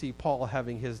where we see Paul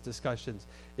having his discussions.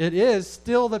 It is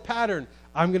still the pattern.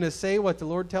 I'm going to say what the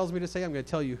Lord tells me to say. I'm going to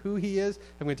tell you who he is.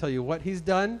 I'm going to tell you what he's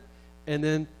done. And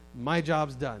then my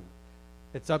job's done.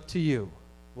 It's up to you.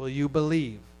 Will you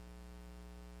believe?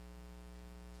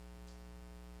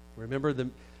 Remember it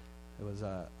was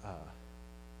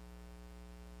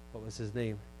what was his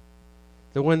name?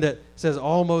 The one that says,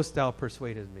 almost thou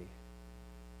persuaded me.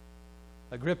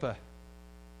 Agrippa.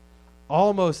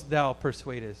 Almost thou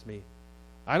persuadest me.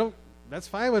 That's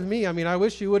fine with me. I mean, I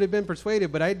wish you would have been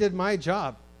persuaded, but I did my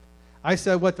job. I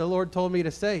said what the Lord told me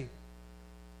to say.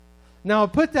 Now,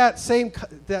 put that same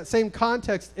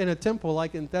context in a temple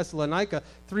like in Thessalonica,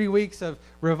 3 weeks of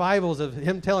revivals of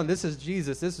him telling, this is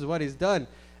Jesus, this is what he's done.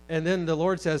 And then the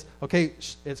Lord says, okay,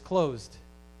 it's closed.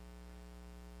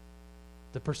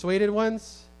 The persuaded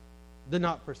ones, the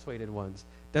not persuaded ones.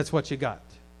 That's what you got.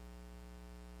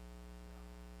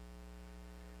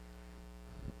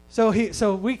 So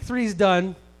week 3's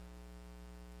done.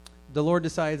 The Lord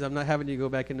decides, I'm not having you go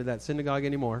back into that synagogue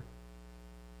anymore.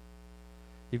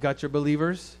 You've got your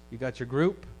believers. You've got your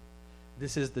group.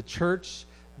 This is the church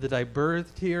that I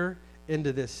birthed here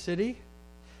into this city.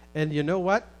 And you know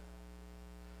what?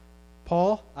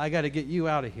 Paul, I got to get you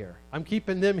out of here. I'm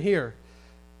keeping them here.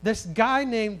 This guy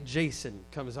named Jason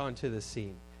comes onto the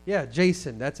scene. Yeah,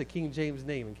 Jason. That's a King James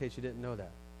name, in case you didn't know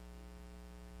that.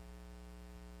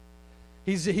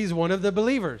 He's one of the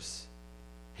believers.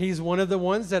 He's one of the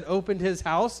ones that opened his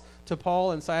house to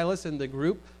Paul and Silas and the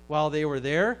group while they were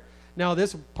there. Now,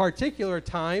 this particular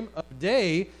time of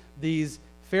day, these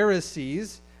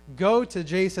Pharisees go to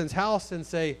Jason's house and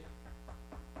say,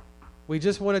 we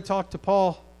just want to talk to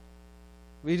Paul.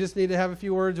 We just need to have a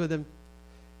few words with him.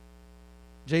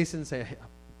 Jason say,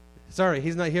 sorry,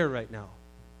 he's not here right now.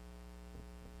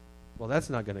 Well, that's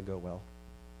not going to go well.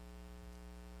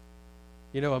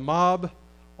 You know, a mob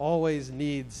always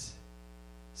needs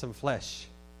some flesh.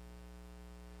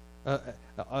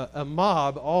 A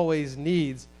mob always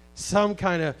needs some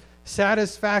kind of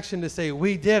satisfaction to say,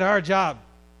 we did our job.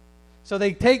 So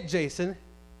they take Jason,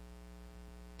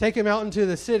 take him out into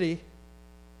the city.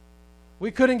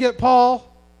 We couldn't get Paul.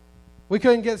 We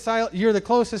couldn't get Silas. You're the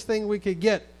closest thing we could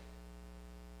get.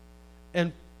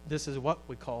 And this is what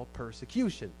we call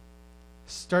persecution.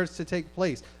 Starts to take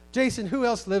place. Jason, who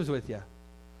else lives with you?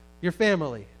 Your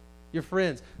family, your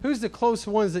friends. Who's the close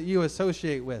ones that you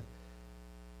associate with?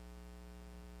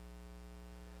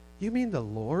 You mean the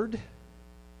Lord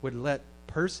would let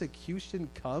persecution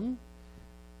come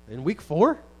in week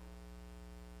 4?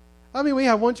 I mean, we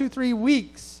have 1, 2, 3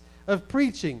 weeks of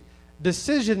preaching,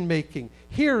 decision making,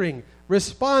 hearing,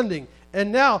 responding.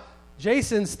 And now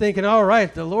Jason's thinking, all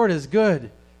right, the Lord is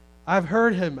good. I've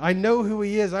heard him. I know who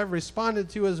he is. I've responded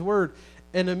to his word.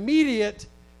 An immediate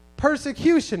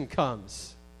persecution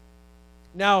comes.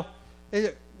 Now, he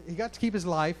got to keep his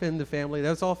life and the family.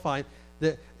 That's all fine.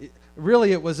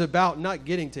 Really, it was about not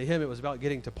getting to him. It was about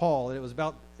getting to Paul. And it was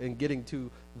about getting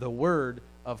to the word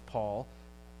of Paul.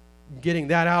 Getting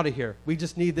that out of here. We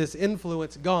just need this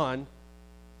influence gone.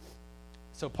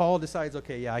 So Paul decides,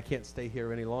 okay, yeah, I can't stay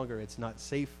here any longer. It's not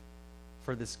safe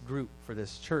for this group, for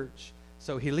this church.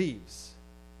 So he leaves.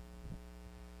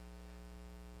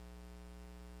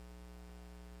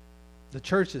 The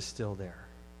church is still there.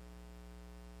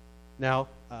 Now,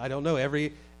 I don't know,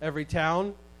 every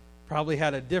town probably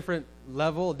had a different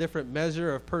level, a different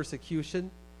measure of persecution.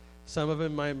 Some of it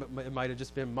might have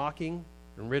just been mocking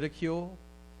and ridicule.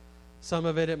 Some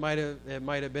of it might have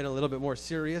been a little bit more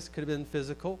serious, could have been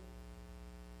physical.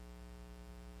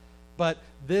 But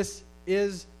this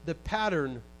is the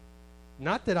pattern,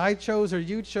 not that I chose or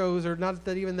you chose, or not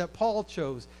that even that Paul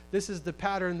chose. This is the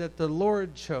pattern that the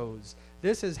Lord chose.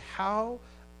 This is how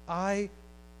I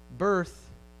birth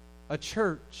a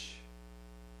church.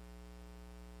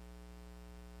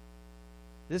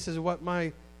 This is what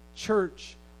my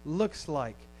church looks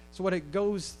like. It's what it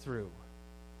goes through.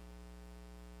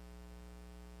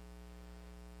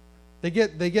 They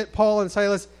get Paul and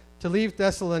Silas to leave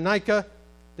Thessalonica.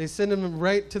 They send them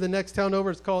right to the next town over.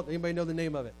 It's called, anybody know the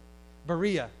name of it?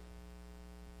 Berea.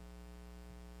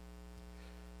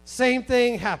 Same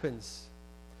thing happens.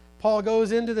 Paul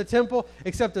goes into the temple,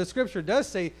 except the scripture does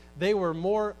say they were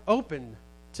more open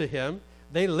to him.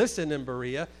 They listened in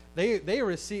Berea. They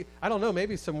received, I don't know,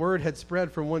 maybe some word had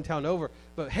spread from one town over.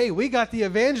 But hey, we got the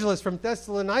evangelist from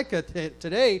Thessalonica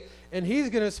today, and he's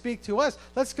going to speak to us.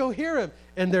 Let's go hear him.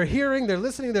 And they're hearing, they're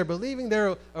listening, they're believing,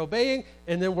 they're obeying.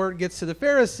 And then word gets to the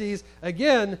Pharisees.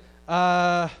 Again,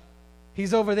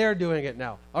 he's over there doing it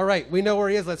now. All right, we know where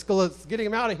he is. Let's get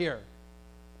him out of here.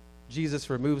 Jesus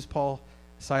removes Paul,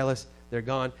 Silas. They're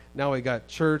gone. Now we got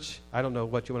church. I don't know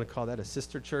what you want to call that, a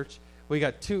sister church. We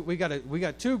got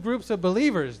two groups of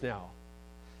believers now.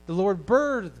 The Lord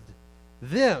birthed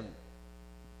them.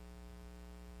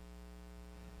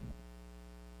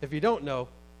 If you don't know,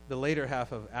 the later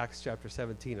half of Acts chapter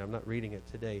 17, I'm not reading it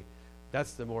today,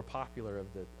 that's the more popular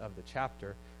of the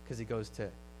chapter, because he goes to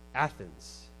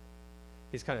Athens.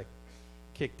 He's kind of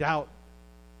kicked out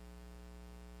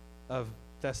of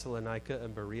Thessalonica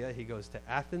and Berea. He goes to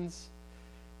Athens.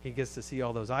 He gets to see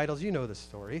all those idols. You know the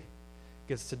story.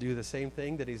 Gets to do the same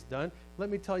thing that he's done. Let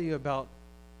me tell you about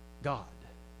God,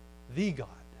 the God.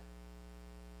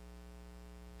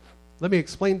 Let me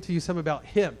explain to you some about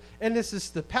him. And this is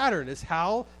the pattern, is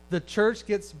how the church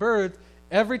gets birthed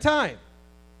every time.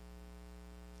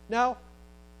 Now,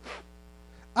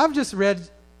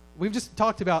 we've just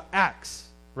talked about Acts,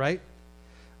 right?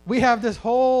 We have this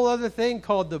whole other thing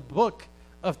called the book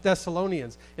of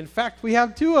Thessalonians. In fact, we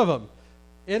have two of them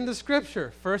in the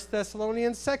scripture, 1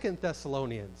 Thessalonians, 2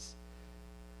 Thessalonians.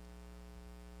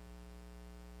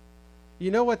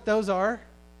 You know what those are?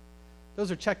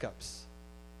 Those are checkups.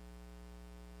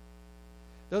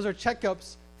 Those are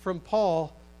checkups from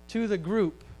Paul to the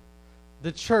group,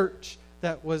 the church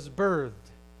that was birthed.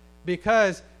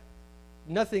 Because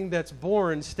nothing that's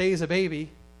born stays a baby.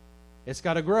 It's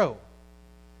got to grow.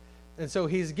 And so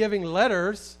he's giving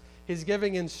letters, he's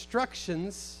giving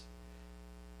instructions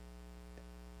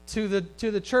to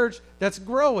the church that's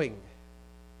growing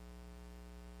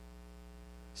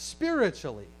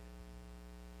spiritually.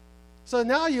 So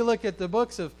now you look at the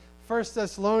books of 1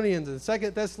 Thessalonians and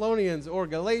 2 Thessalonians, or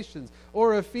Galatians,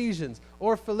 or Ephesians,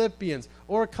 or Philippians,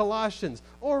 or Colossians,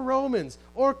 or Romans,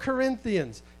 or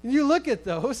Corinthians. And you look at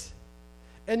those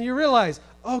and you realize,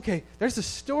 okay, there's a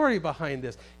story behind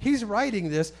this. He's writing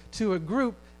this to a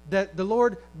group that the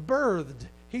Lord birthed.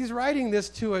 He's writing this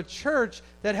to a church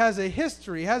that has a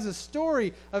history, has a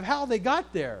story of how they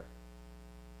got there.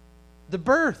 The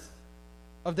birth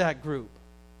of that group.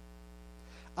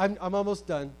 I'm almost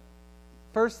done.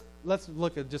 First, let's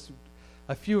look at just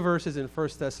a few verses in 1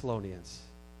 Thessalonians,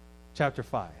 chapter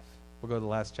 5. We'll go to the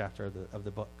last chapter of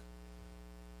the book.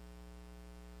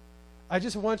 I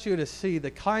just want you to see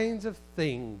the kinds of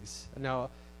things. Now,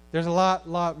 there's a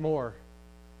lot more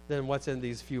than what's in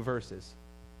these few verses.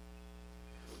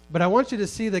 But I want you to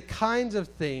see the kinds of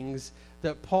things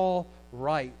that Paul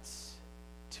writes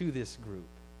to this group,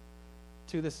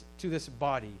 to this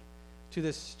body, to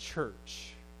this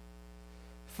church.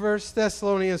 1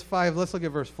 Thessalonians 5, let's look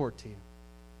at verse 14.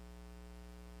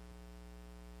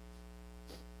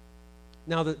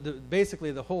 Now,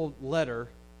 basically the whole letter,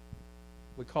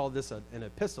 we call this an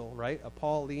epistle, right? A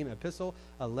Pauline epistle,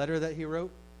 a letter that he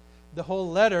wrote. The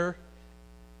whole letter,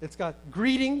 it's got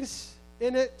greetings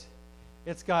in it.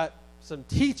 It's got some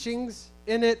teachings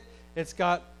in it. It's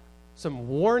got some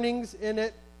warnings in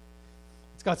it.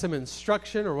 It's got some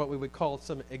instruction, or what we would call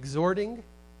some exhorting.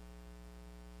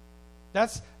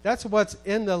 That's what's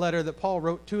in the letter that Paul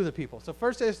wrote to the people. So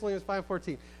 1 Thessalonians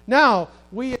 5:14. Now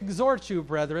we exhort you,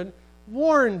 brethren,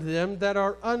 warn them that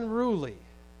are unruly.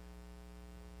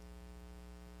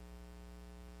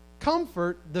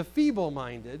 Comfort the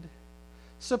feeble-minded.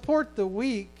 Support the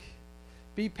weak.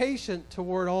 Be patient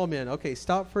toward all men. Okay,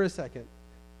 stop for a second.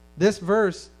 This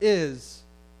verse is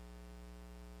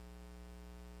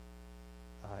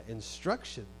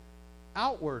instruction,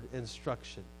 outward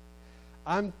instruction.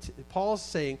 Paul's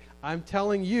saying, I'm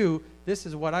telling you, this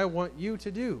is what I want you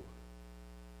to do.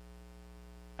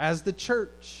 As the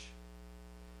church,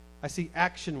 I see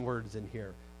action words in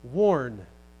here. Warn.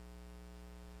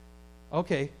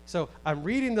 Okay, so I'm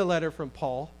reading the letter from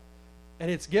Paul, and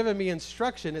it's giving me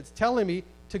instruction. It's telling me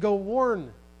to go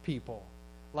warn people,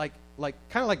 like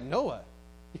kind of like Noah.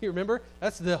 You remember?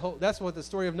 That's what the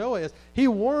story of Noah is. He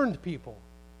warned people.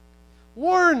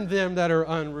 Warn them that are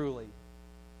unruly.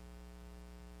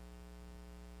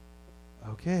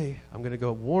 Okay, I'm going to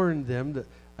go warn them that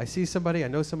I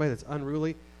know somebody that's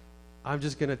unruly. I'm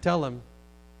just going to tell them,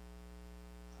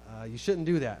 you shouldn't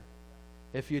do that.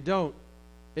 If you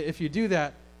do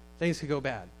that, things could go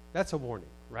bad. That's a warning,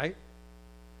 right?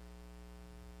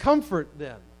 Comfort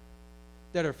them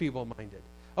that are feeble-minded.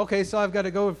 Okay, so I've got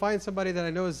to go and find somebody that I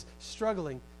know is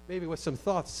struggling, maybe with some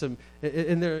thoughts, in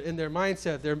their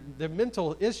mindset, their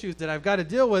mental issues that I've got to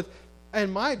deal with,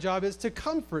 and my job is to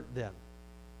comfort them.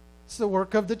 It's the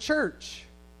work of the church.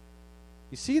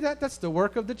 You see that? That's the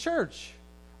work of the church.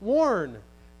 Warn,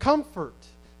 comfort,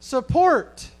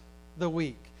 support the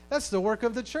weak. That's the work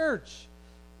of the church.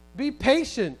 Be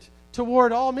patient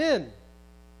toward all men.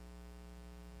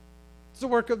 It's the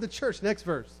work of the church. Next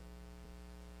verse.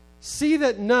 See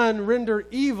that none render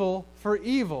evil for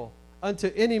evil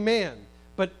unto any man,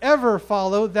 but ever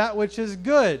follow that which is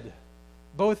good,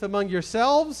 both among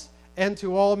yourselves and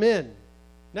to all men.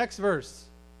 Next verse.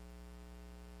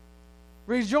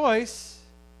 Rejoice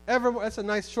evermore. That's a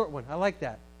nice short one. I like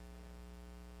that.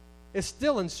 It's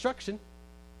still instruction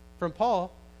from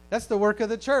Paul. That's the work of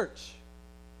the church.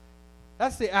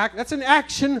 That's an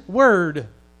action word.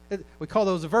 We call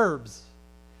those verbs.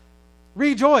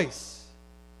 Rejoice.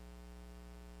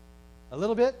 A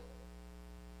little bit.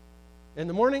 In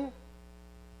the morning.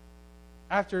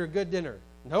 After a good dinner.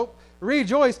 Nope.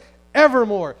 Rejoice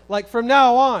evermore. Like from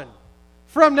now on.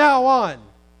 From now on.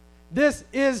 This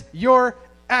is your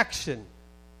action.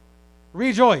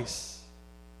 Rejoice.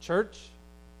 Church.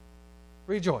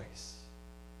 Rejoice.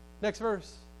 Next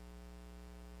verse.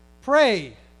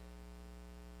 Pray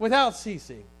without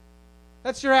ceasing.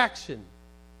 That's your action.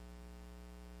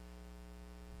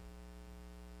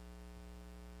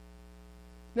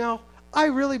 Now, I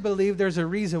really believe there's a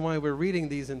reason why we're reading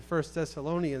these in 1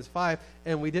 Thessalonians 5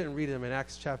 and we didn't read them in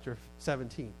Acts chapter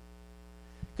 17.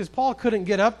 Because Paul couldn't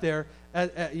get up there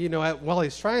while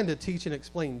he's trying to teach and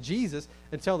explain Jesus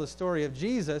and tell the story of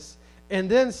Jesus and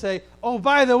then say, oh,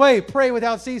 by the way, pray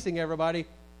without ceasing, everybody.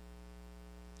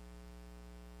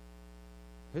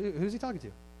 Who's he talking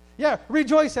to? Yeah,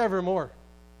 rejoice evermore.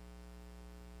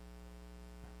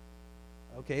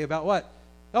 Okay, about what?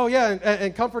 Oh, yeah,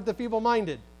 and comfort the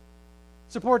feeble-minded.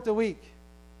 Support the weak.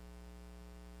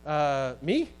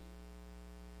 Me?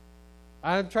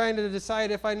 I'm trying to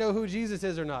decide if I know who Jesus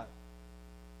is or not.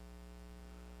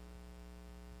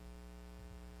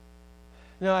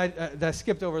 No, I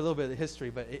skipped over a little bit of the history,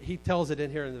 but he tells it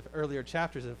in here in the earlier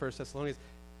chapters in 1 Thessalonians.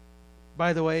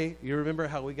 By the way, you remember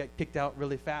how we got kicked out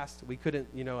really fast? I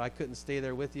couldn't stay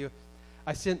there with you.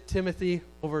 I sent Timothy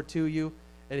over to you,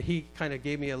 and he kind of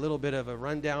gave me a little bit of a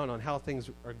rundown on how things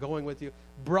are going with you.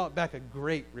 Brought back a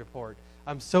great report.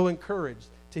 I'm so encouraged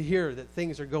to hear that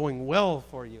things are going well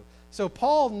for you. So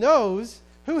Paul knows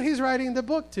who he's writing the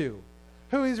book to,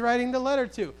 who he's writing the letter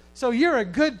to. So you're a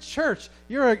good church.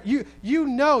 You're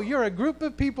a group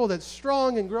of people that's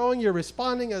strong and growing. You're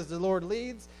responding as the Lord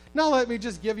leads. Now let me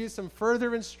just give you some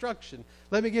further instruction.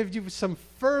 Let me give you some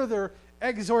further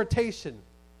exhortation.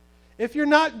 If you're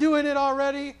not doing it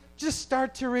already, just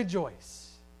start to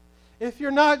rejoice. If you're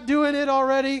not doing it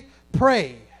already,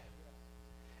 pray.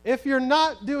 If you're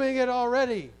not doing it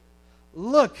already,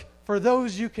 look for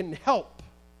those you can help.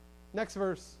 Next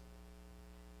verse.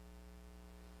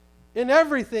 In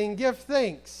everything, give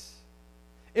thanks.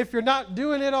 If you're not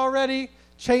doing it already,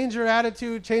 change your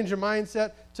attitude, change your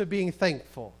mindset to being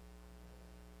thankful.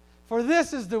 For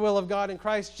this is the will of God in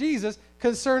Christ Jesus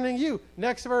concerning you.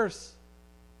 Next verse.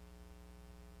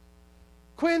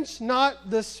 Quench not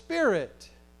the spirit.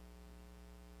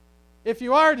 If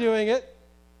you are doing it,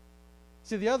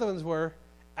 see, the other ones were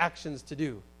actions to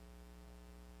do.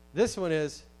 This one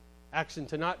is action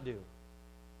to not do.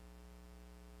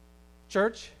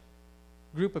 Church,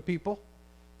 group of people,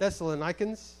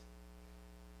 Thessalonians,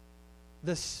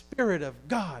 the Spirit of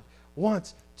God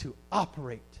wants to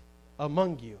operate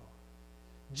among you.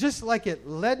 Just like it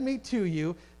led me to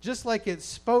you, just like it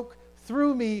spoke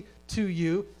through me to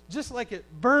you, just like it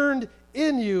burned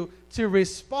in you to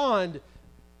respond,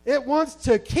 it wants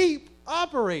to keep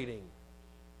operating.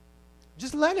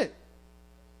 Just let it.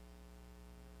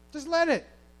 Just let it.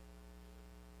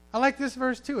 I like this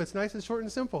verse too. It's nice and short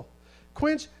and simple.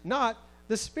 Quench not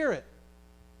the Spirit.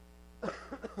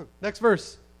 Next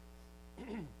verse.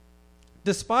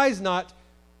 Despise not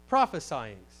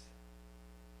prophesying.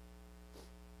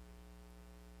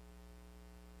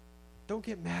 Don't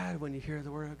get mad when you hear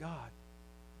the word of God.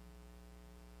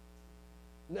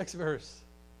 Next verse.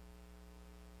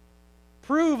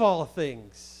 Prove all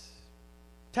things.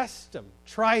 Test them.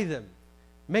 Try them.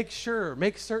 Make sure.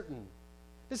 Make certain.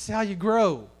 This is how you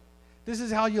grow. This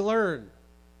is how you learn.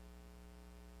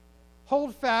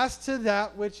 Hold fast to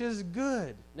that which is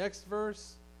good. Next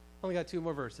verse. Only got 2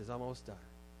 more verses. I'm almost done.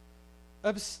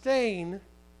 Abstain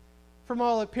from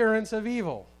all appearance of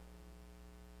evil.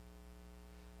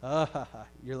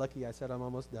 You're lucky I said I'm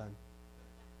almost done.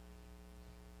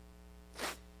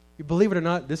 You believe it or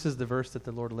not, this is the verse that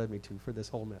the Lord led me to for this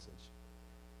whole message.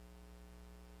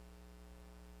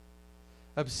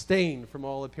 Abstain from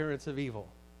all appearance of evil.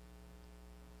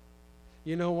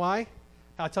 You know why?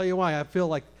 I'll tell you why. I feel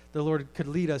like the Lord could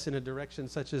lead us in a direction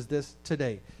such as this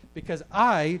today. Because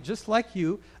I, just like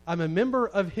you, I'm a member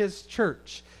of His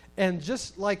church. And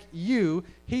just like you,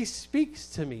 He speaks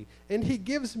to me. And He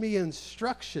gives me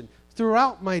instruction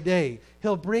throughout my day.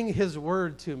 He'll bring His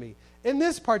word to me. In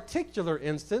this particular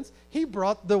instance, He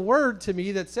brought the word to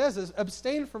me that says,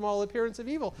 abstain from all appearance of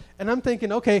evil. And I'm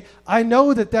thinking, okay, I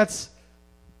know that that's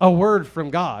a word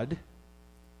from God.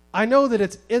 I know that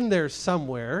it's in there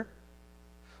somewhere.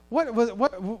 What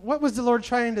was the Lord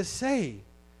trying to say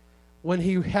when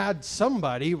He had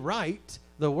somebody write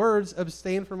the words,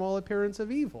 abstain from all appearance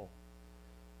of evil?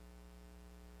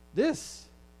 This.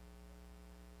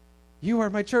 You are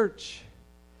my church.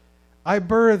 I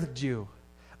birthed you.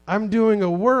 I'm doing a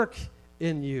work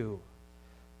in you.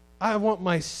 I want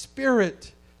my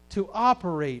Spirit to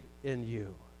operate in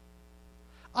you.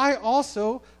 I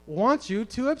also want you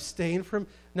to abstain from...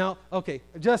 Now, okay,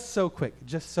 just so quick.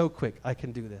 I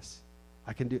can do this.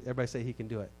 Everybody say he can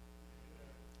do it.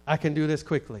 I can do this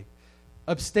quickly.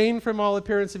 Abstain from all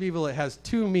appearance of evil. It has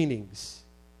 2 meanings.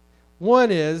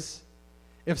 One is,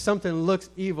 if something looks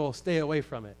evil, stay away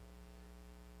from it.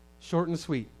 Short and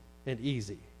sweet and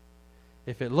easy.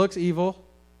 If it looks evil,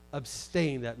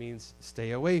 abstain. That means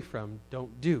stay away from,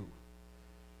 don't do.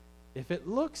 If it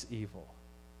looks evil.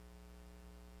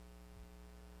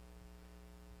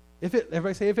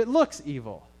 Everybody say, if it looks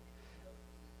evil.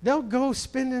 Don't go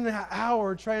spending an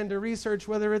hour trying to research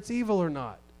whether it's evil or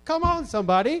not. Come on,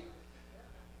 somebody.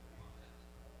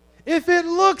 If it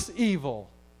looks evil.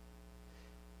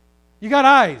 You got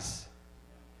eyes.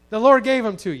 The Lord gave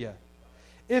them to you.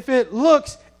 If it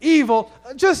looks evil,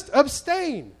 just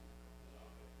abstain.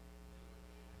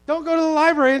 Don't go to the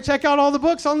library and check out all the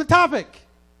books on the topic.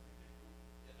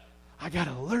 I got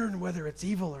to learn whether it's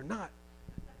evil or not.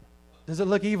 Does it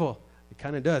look evil? It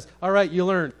kind of does. All right, you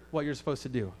learned what you're supposed to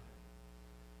do.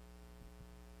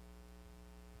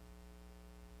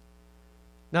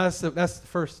 Now that's the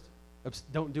first.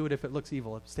 Don't do it if it looks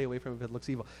evil. Stay away from it if it looks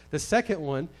evil. The second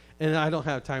one, and I don't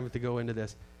have time to go into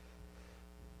this.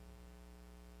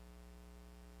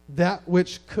 That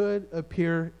which could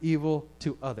appear evil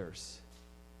to others.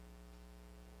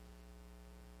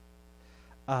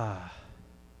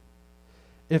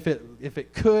 If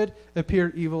it could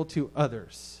appear evil to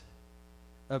others,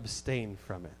 abstain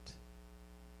from it.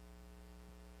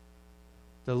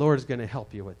 The Lord's going to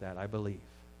help you with that, I believe.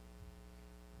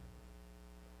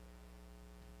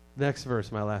 Next verse,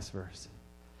 my last verse.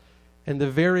 And the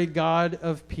very God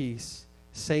of peace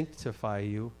sanctify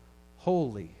you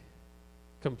wholly,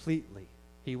 completely.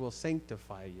 He will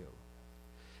sanctify you.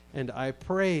 And I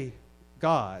pray,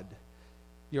 God,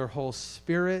 your whole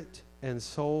spirit and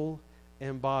soul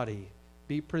and body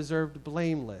be preserved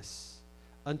blameless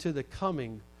unto the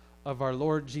coming of our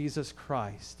Lord Jesus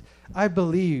Christ. I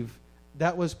believe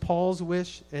that was Paul's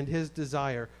wish and his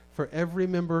desire for every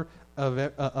member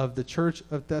of the church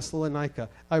of Thessalonica.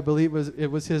 I believe it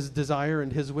was his desire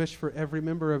and his wish for every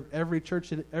member of every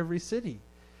church in every city.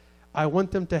 I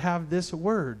want them to have this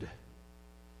word.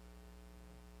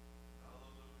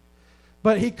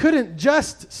 But he couldn't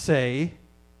just say,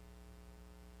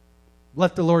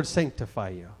 let the Lord sanctify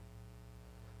you.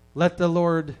 Let the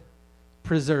Lord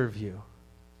preserve you.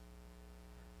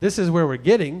 This is where we're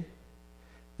getting.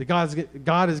 God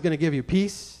is going to give you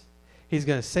peace. He's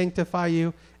going to sanctify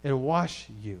you and wash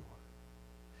you.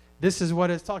 This is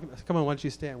what it's talking about. Come on, why don't you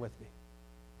stand with me?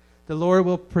 The Lord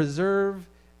will preserve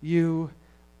you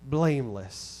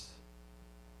blameless.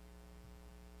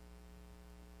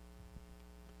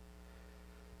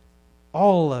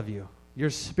 All of you, your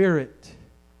spirit,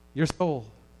 your soul,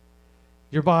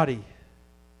 your body.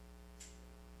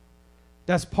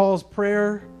 That's Paul's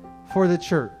prayer for the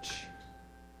church.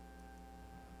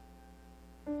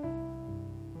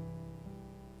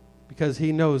 because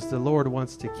He knows the Lord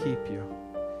wants to keep you.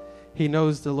 He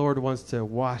knows the Lord wants to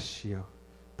wash you,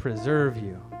 preserve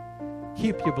you,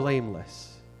 keep you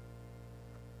blameless.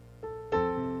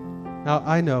 Now,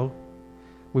 I know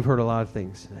we've heard a lot of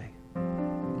things today.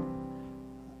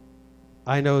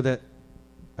 I know that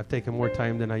I've taken more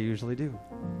time than I usually do.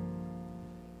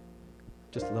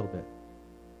 Just a little bit.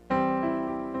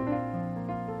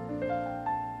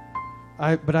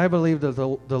 But I believe that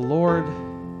the Lord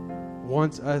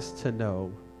wants us to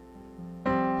know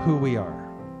who we are,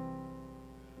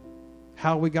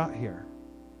 how we got here,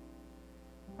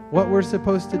 what we're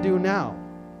supposed to do now.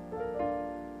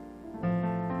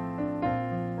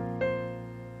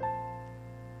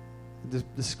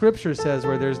 The scripture says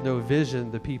where there's no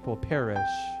vision, the people perish.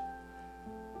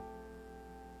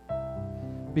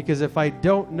 Because if I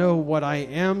don't know what I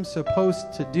am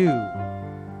supposed to do,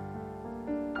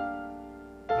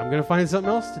 I'm going to find something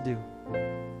else to do.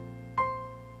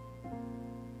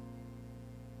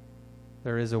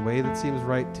 There is a way that seems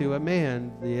right to a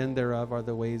man, the end thereof are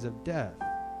the ways of death.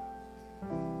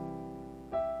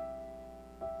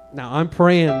 Now, I'm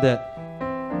praying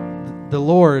that the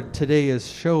Lord today is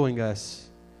showing us,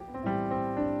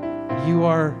 you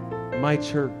are my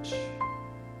church.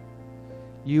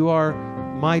 You are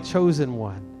my chosen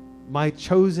one, my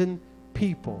chosen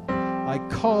people. I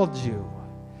called you.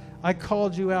 I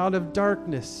called you out of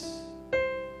darkness.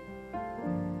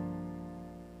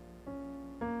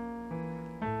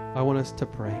 I want us to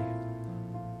pray.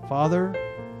 Father,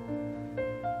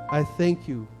 I thank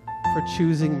you for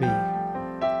choosing me.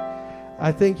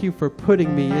 I thank you for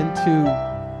putting me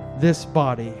into this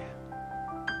body.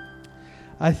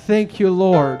 I thank you,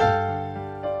 Lord,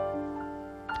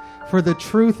 for the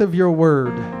truth of your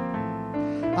word.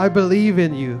 I believe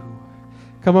in you.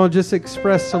 Come on, just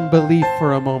express some belief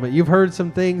for a moment. You've heard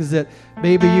some things that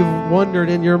maybe you've wondered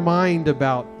in your mind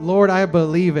about. Lord, I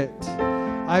believe it.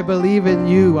 I believe in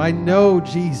you. I know,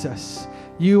 Jesus,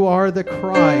 you are the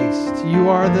Christ. You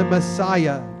are the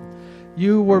Messiah.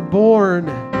 You were born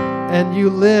and you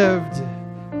lived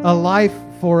a life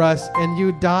for us, and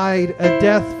you died a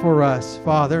death for us,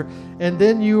 Father. And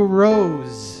then you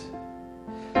rose.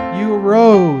 You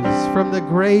rose from the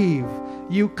grave.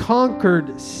 You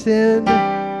conquered sin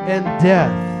and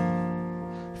death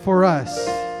for us.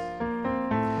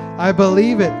 I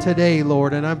believe it today,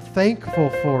 Lord, and I'm thankful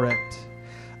for it.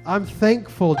 I'm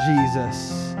thankful,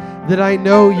 Jesus, that I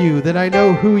know you, that I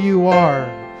know who you are.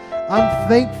 I'm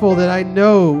thankful that I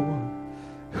know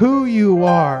who you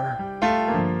are.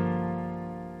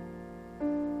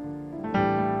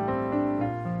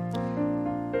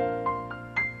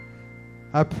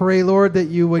 I pray, Lord, that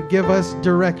you would give us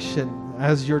direction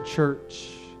as your church.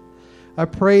 I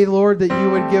pray, Lord, that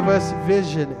you would give us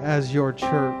vision as your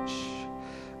church.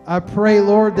 I pray,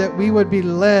 Lord, that we would be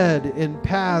led in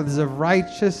paths of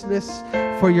righteousness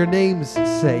for your name's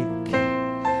sake.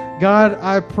 God,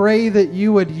 I pray that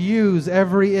you would use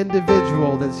every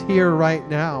individual that's here right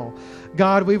now.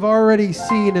 God, we've already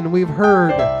seen and we've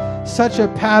heard such a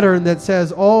pattern that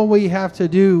says all we have to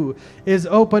do is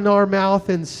open our mouth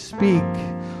and speak.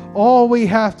 All we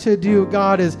have to do,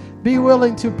 God, is be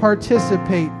willing to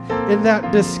participate in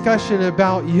that discussion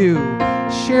about you.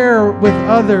 Share with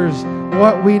others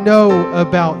what we know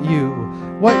about you,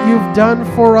 what you've done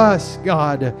for us,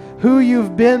 God, who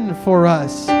you've been for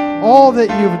us, all that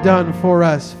you've done for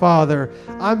us, Father.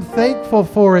 I'm thankful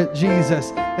for it,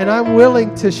 Jesus, and I'm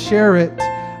willing to share it.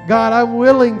 God, I'm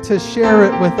willing to share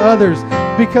it with others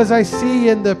because I see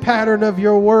in the pattern of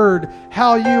your word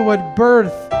how you would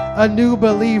birth a new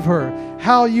believer,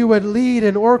 how you would lead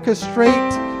and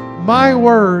orchestrate my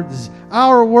words,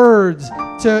 our words,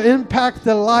 to impact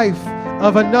the life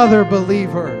of another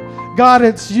believer. God,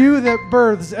 it's you that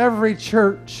births every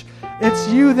church. It's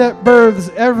you that births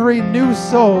every new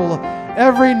soul,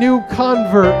 every new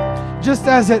convert. Just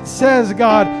as it says,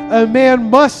 God, a man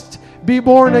must be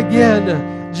born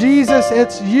again. Jesus,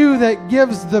 it's you that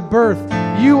gives the birth.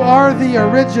 You are the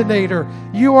originator.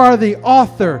 You are the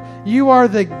author. You are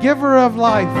the giver of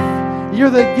life.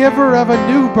 You're the giver of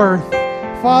a new birth.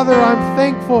 Father, I'm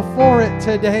thankful for it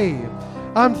today.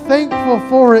 I'm thankful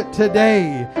for it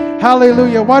today.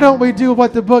 Hallelujah. Why don't we do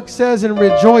what the book says and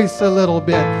rejoice a little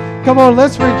bit? Come on,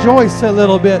 let's rejoice a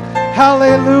little bit.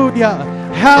 Hallelujah.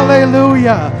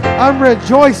 Hallelujah. I'm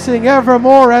rejoicing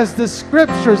evermore as the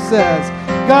scripture says.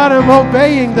 God, I'm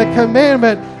obeying the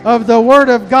commandment of the word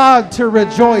of God to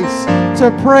rejoice,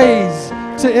 to praise,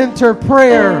 to enter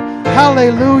prayer.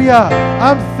 Hallelujah.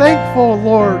 I'm thankful,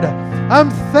 Lord. I'm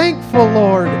thankful,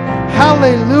 Lord.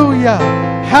 Hallelujah.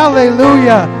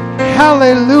 Hallelujah.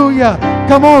 Hallelujah.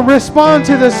 Come on, respond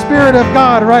to the Spirit of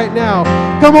God right now.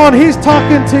 Come on, He's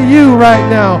talking to you right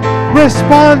now.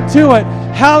 Respond to it.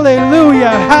 Hallelujah,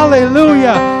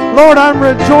 hallelujah. Lord, I'm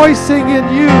rejoicing in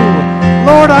you.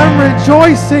 Lord, I'm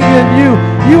rejoicing in you.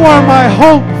 You are my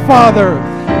hope, Father.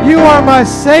 You are my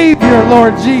Savior,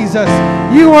 Lord Jesus.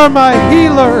 You are my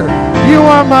healer. You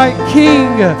are my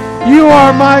King. You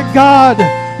are my God.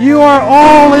 You are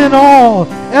all in all.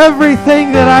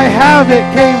 Everything that I have, it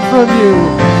came from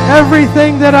you.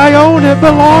 Everything that I own, it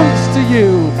belongs to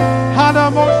you.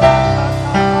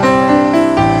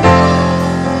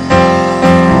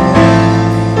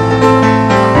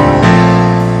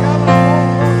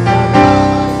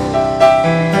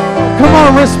 Come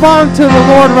on, respond to the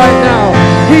Lord right now.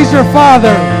 He's your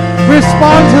Father.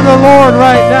 Respond to the Lord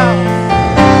right now.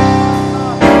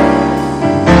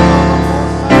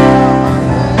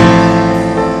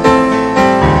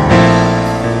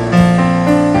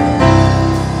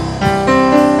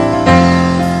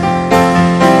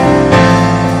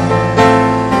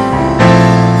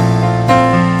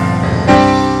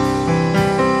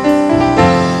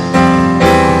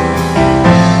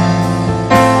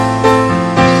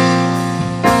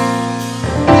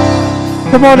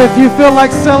 Come on, if you feel like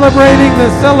celebrating,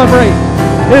 then celebrate.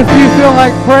 If you feel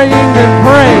like praying, then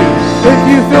pray. If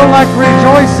you feel like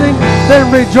rejoicing, then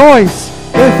rejoice.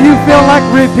 If you feel like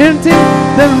repenting,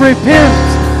 then repent.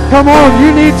 Come on, you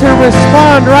need to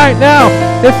respond right now.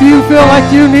 If you feel like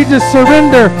you need to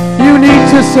surrender, you need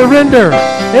to surrender.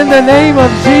 In the name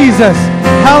of Jesus.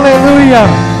 Hallelujah.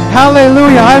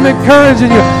 Hallelujah. I'm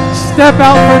encouraging you. Step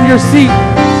out from your seat.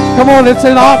 Come on, it's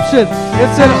an option.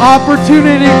 It's an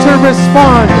opportunity to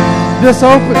respond. This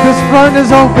front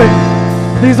is open.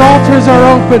 These altars are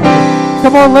open.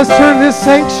 Come on, let's turn this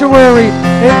sanctuary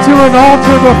into an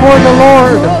altar before the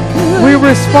Lord. We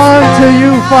respond to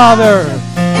you, Father.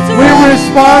 We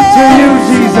respond to you,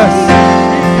 Jesus.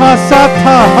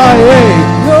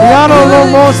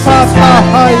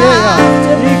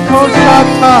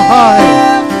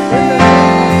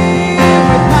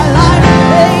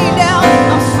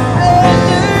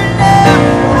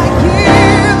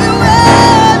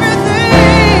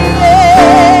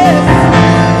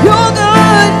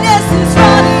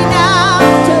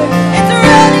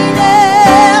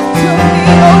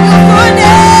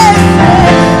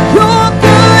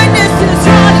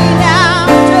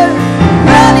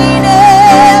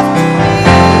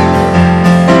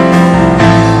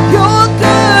 Your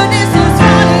goodness is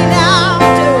running out.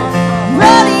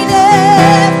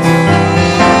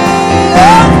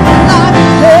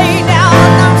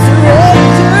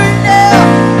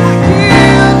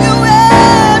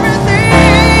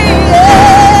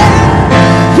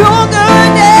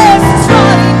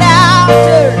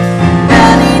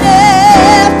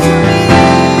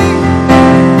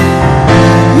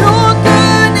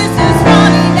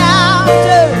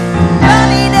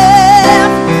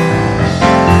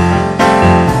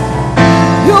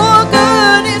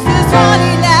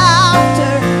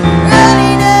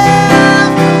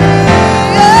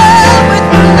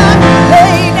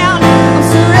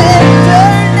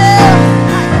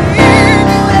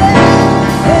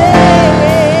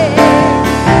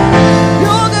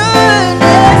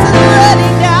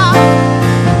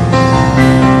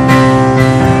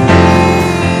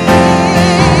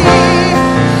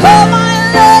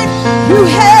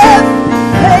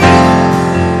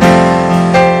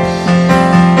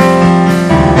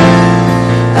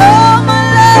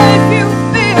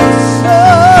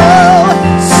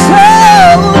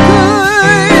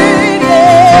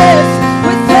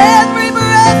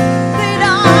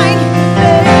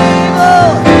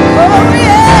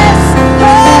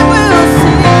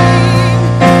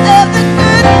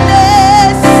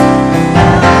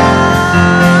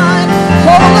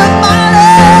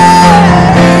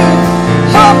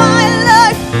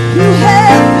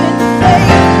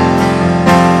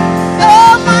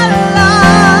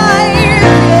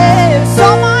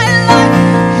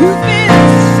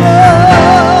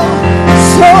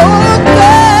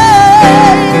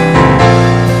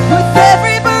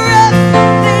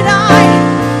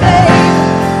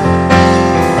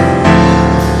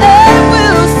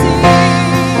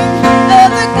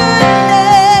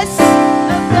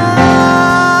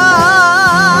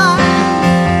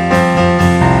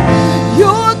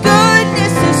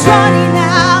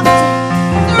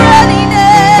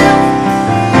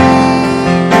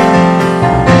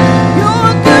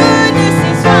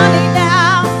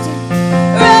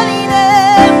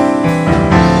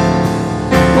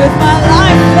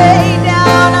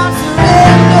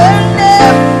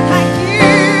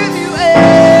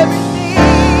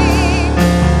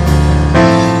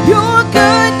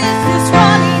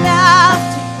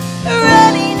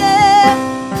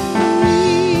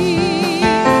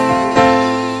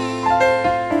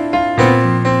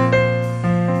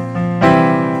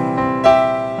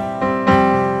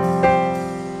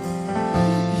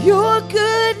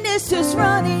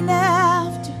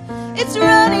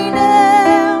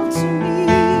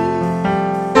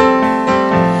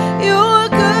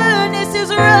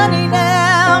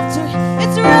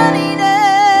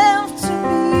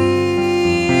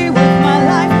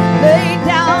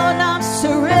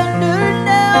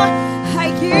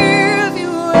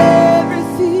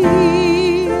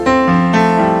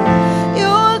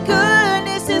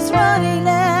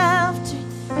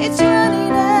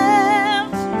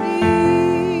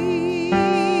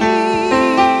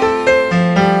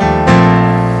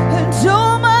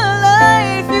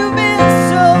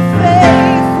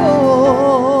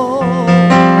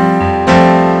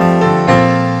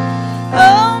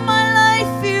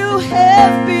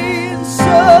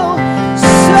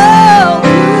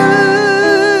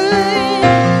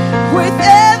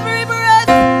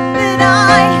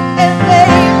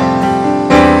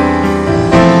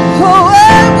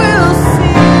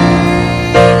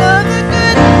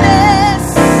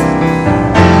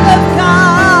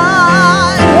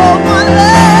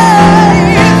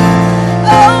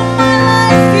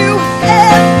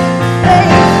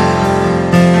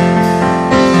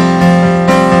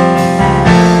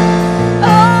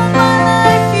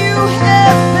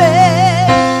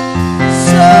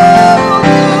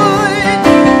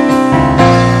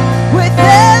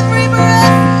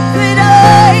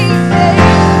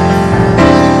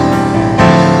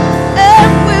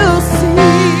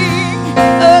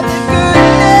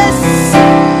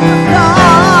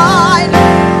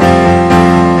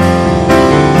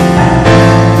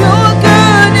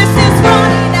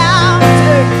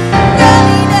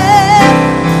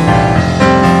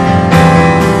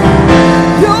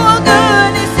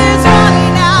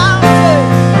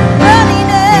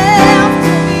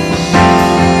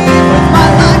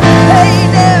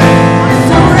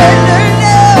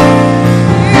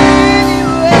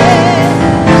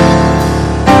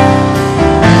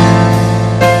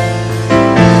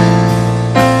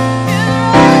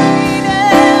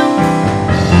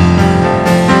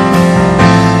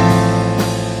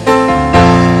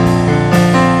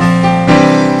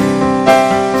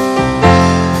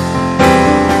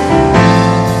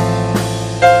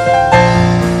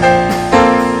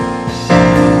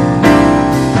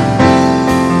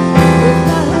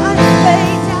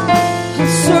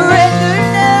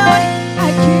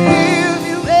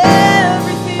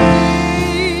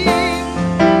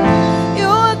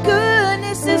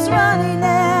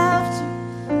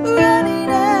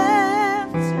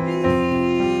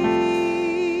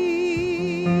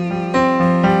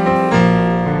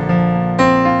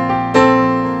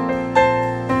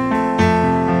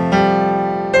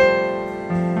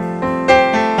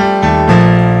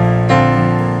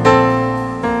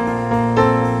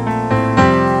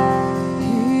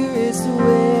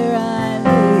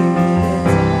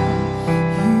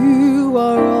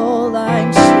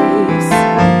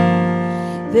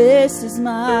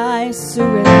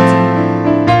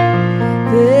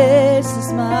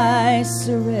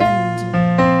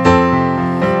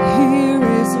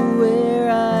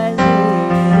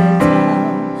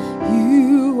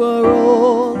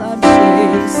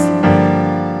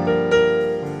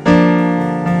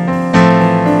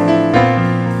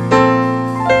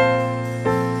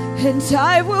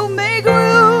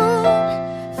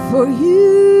 for you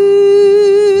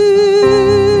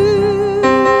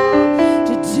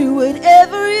to do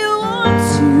whatever you want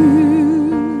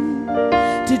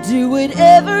to do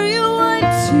whatever you want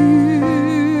to,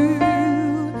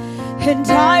 and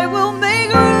I will make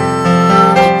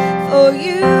room for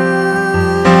you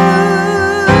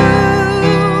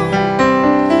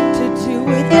to do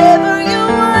whatever you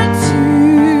want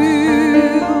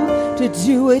to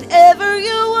do whatever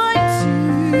you want to.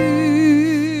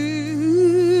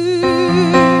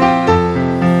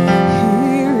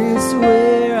 Here is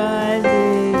where I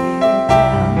lay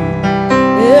down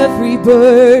every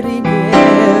burden,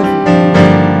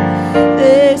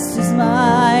 this is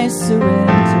my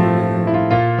surrender.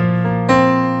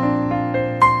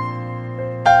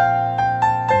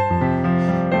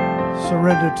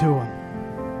 Surrender to Him.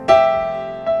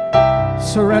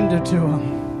 Surrender to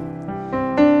Him.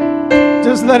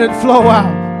 Just let it flow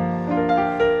out.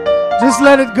 Just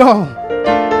let it go.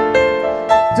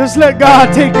 Just let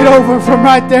God take it over from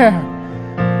right there.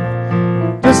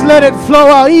 Just let it flow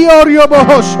out.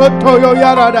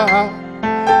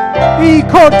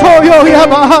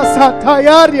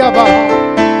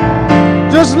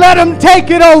 Just let Him take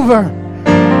it over.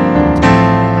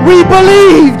 We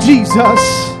believe,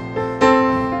 Jesus.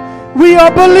 We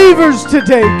are believers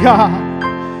today, God.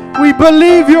 We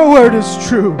believe your word is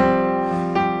true.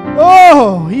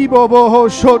 Oh,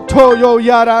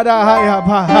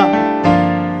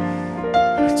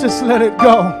 just let it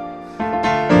go.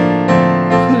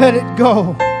 Let it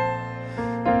go.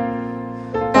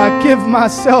 I give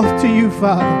myself to you,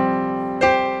 Father.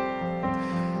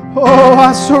 Oh,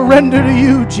 I surrender to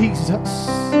you, Jesus.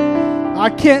 I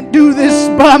can't do this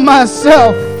by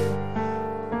myself.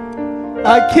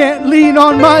 I can't lean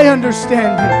on my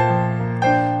understanding.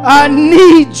 I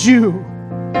need you.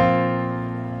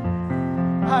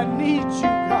 I need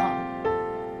you, God.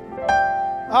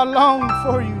 I long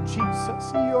for you,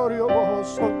 Jesus.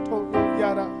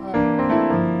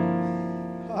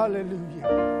 Hallelujah.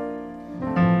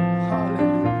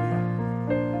 Hallelujah.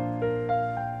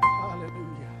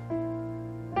 Hallelujah.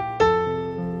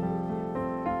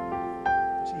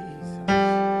 Jesus.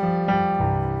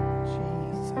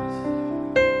 Jesus.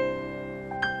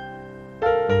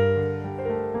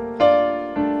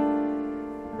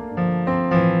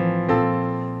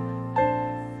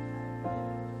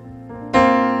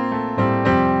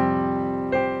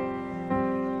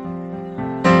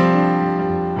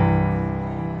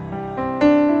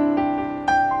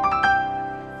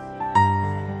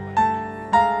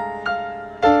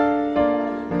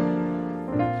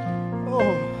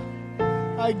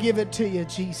 I give it to you,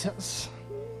 Jesus.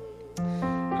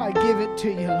 I give it to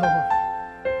you, Lord.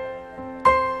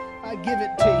 I give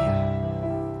it to you.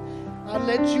 I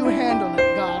let you handle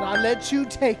it, God. I let you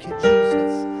take it,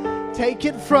 Jesus. Take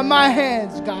it from my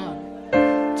hands, God.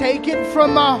 Take it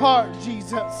from my heart,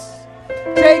 Jesus.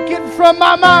 Take it from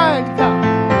my mind, God.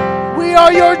 We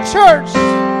are your church.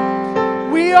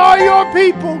 We are your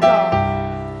people, God.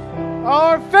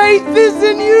 Our faith is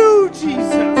in you,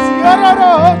 Jesus.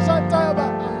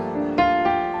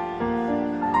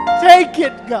 Take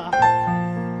it, God.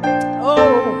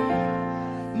 Oh,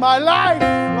 my life,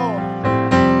 Lord.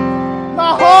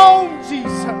 My home,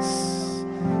 Jesus.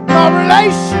 My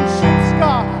relationships,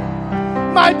 God.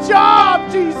 My job,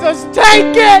 Jesus.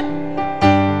 Take it.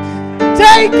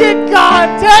 Take it,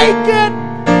 God. Take it.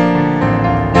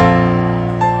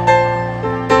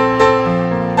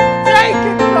 Take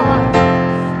it, God.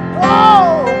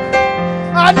 Oh,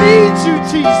 I need you,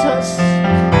 Jesus.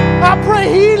 I pray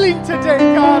healing today,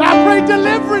 God. I pray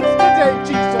deliverance today,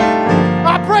 Jesus.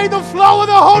 I pray the flow of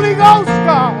the Holy Ghost,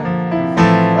 God.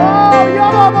 Oh,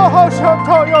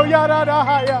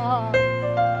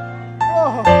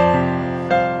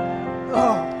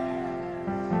 oh,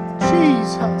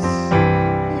 Jesus.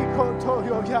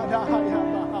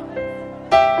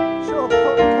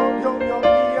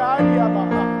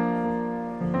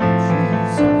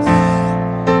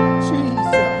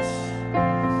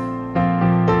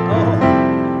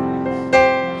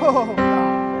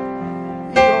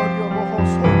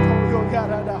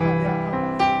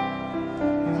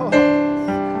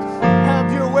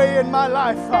 My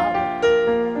life, Father.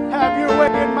 Have your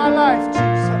way in my life,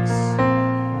 Jesus.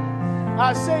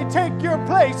 I say, take your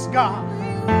place, God.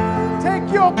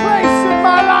 Take your place in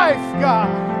my life, God.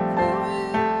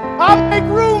 I'll make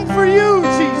room for you,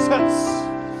 Jesus.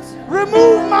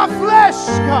 Remove my flesh,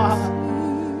 God.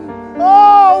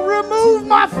 Oh, remove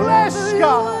my flesh,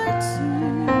 God.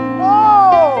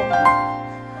 Oh,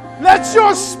 let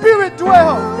your spirit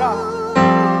dwell, God.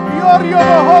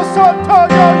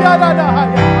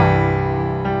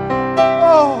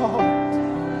 Oh,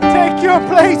 take your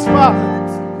place, Father.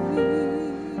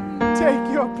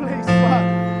 Take your place,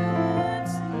 Father.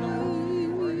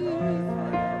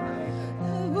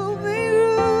 There will be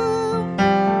room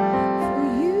for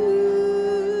you.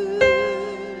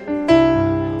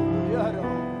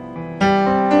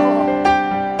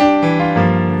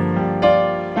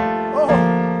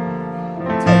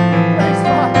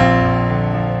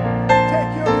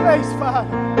 Take your place,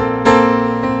 Father.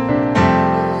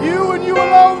 You and you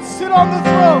alone sit on the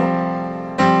throne.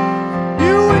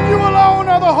 You and you alone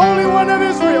are the Holy One of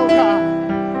Israel, God.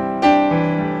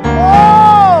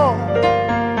 Oh,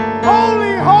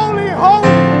 holy, holy,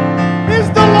 holy is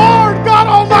the Lord God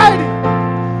Almighty,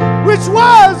 which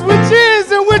was, which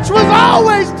is, and which was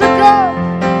always to come.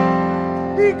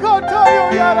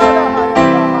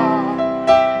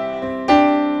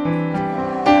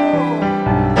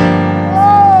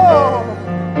 Oh,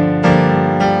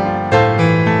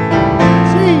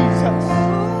 Jesus,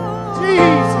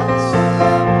 Jesus.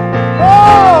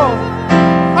 Oh,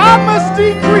 I must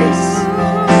decrease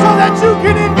so that you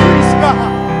can increase,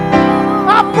 God.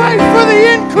 I pray for the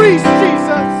increase,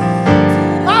 Jesus.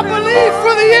 I believe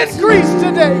for the increase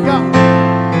today, God.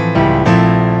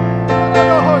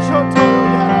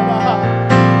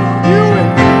 You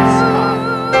increase, God.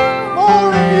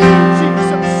 More of you,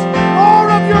 Jesus. More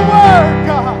of your word,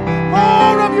 God.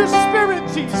 More of your spirit,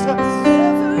 Jesus.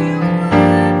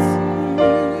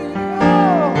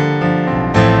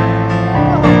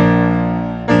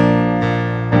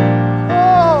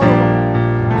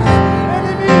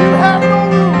 Enemy, you have no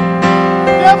room.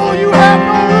 Devil, you have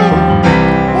no room.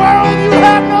 World, you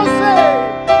have no say.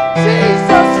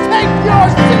 Jesus, take your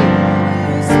seat.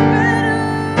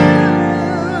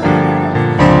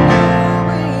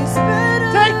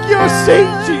 Take your seat,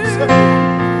 Jesus.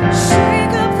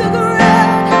 Shake up the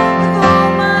ground with all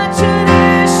my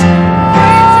tradition.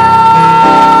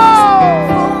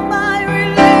 For my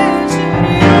religion,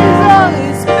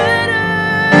 always better.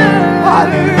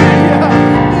 Hallelujah.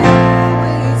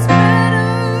 Always better.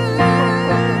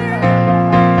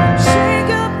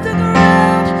 Shake up the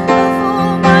ground of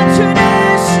all my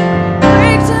tradition.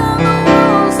 Break down the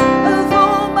walls of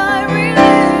all my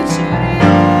religion.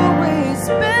 Always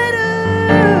better.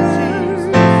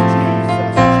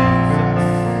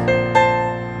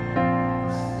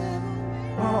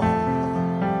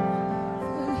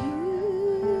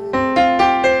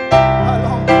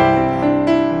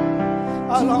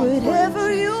 Do whatever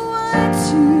you want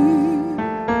to.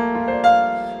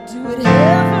 Do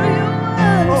whatever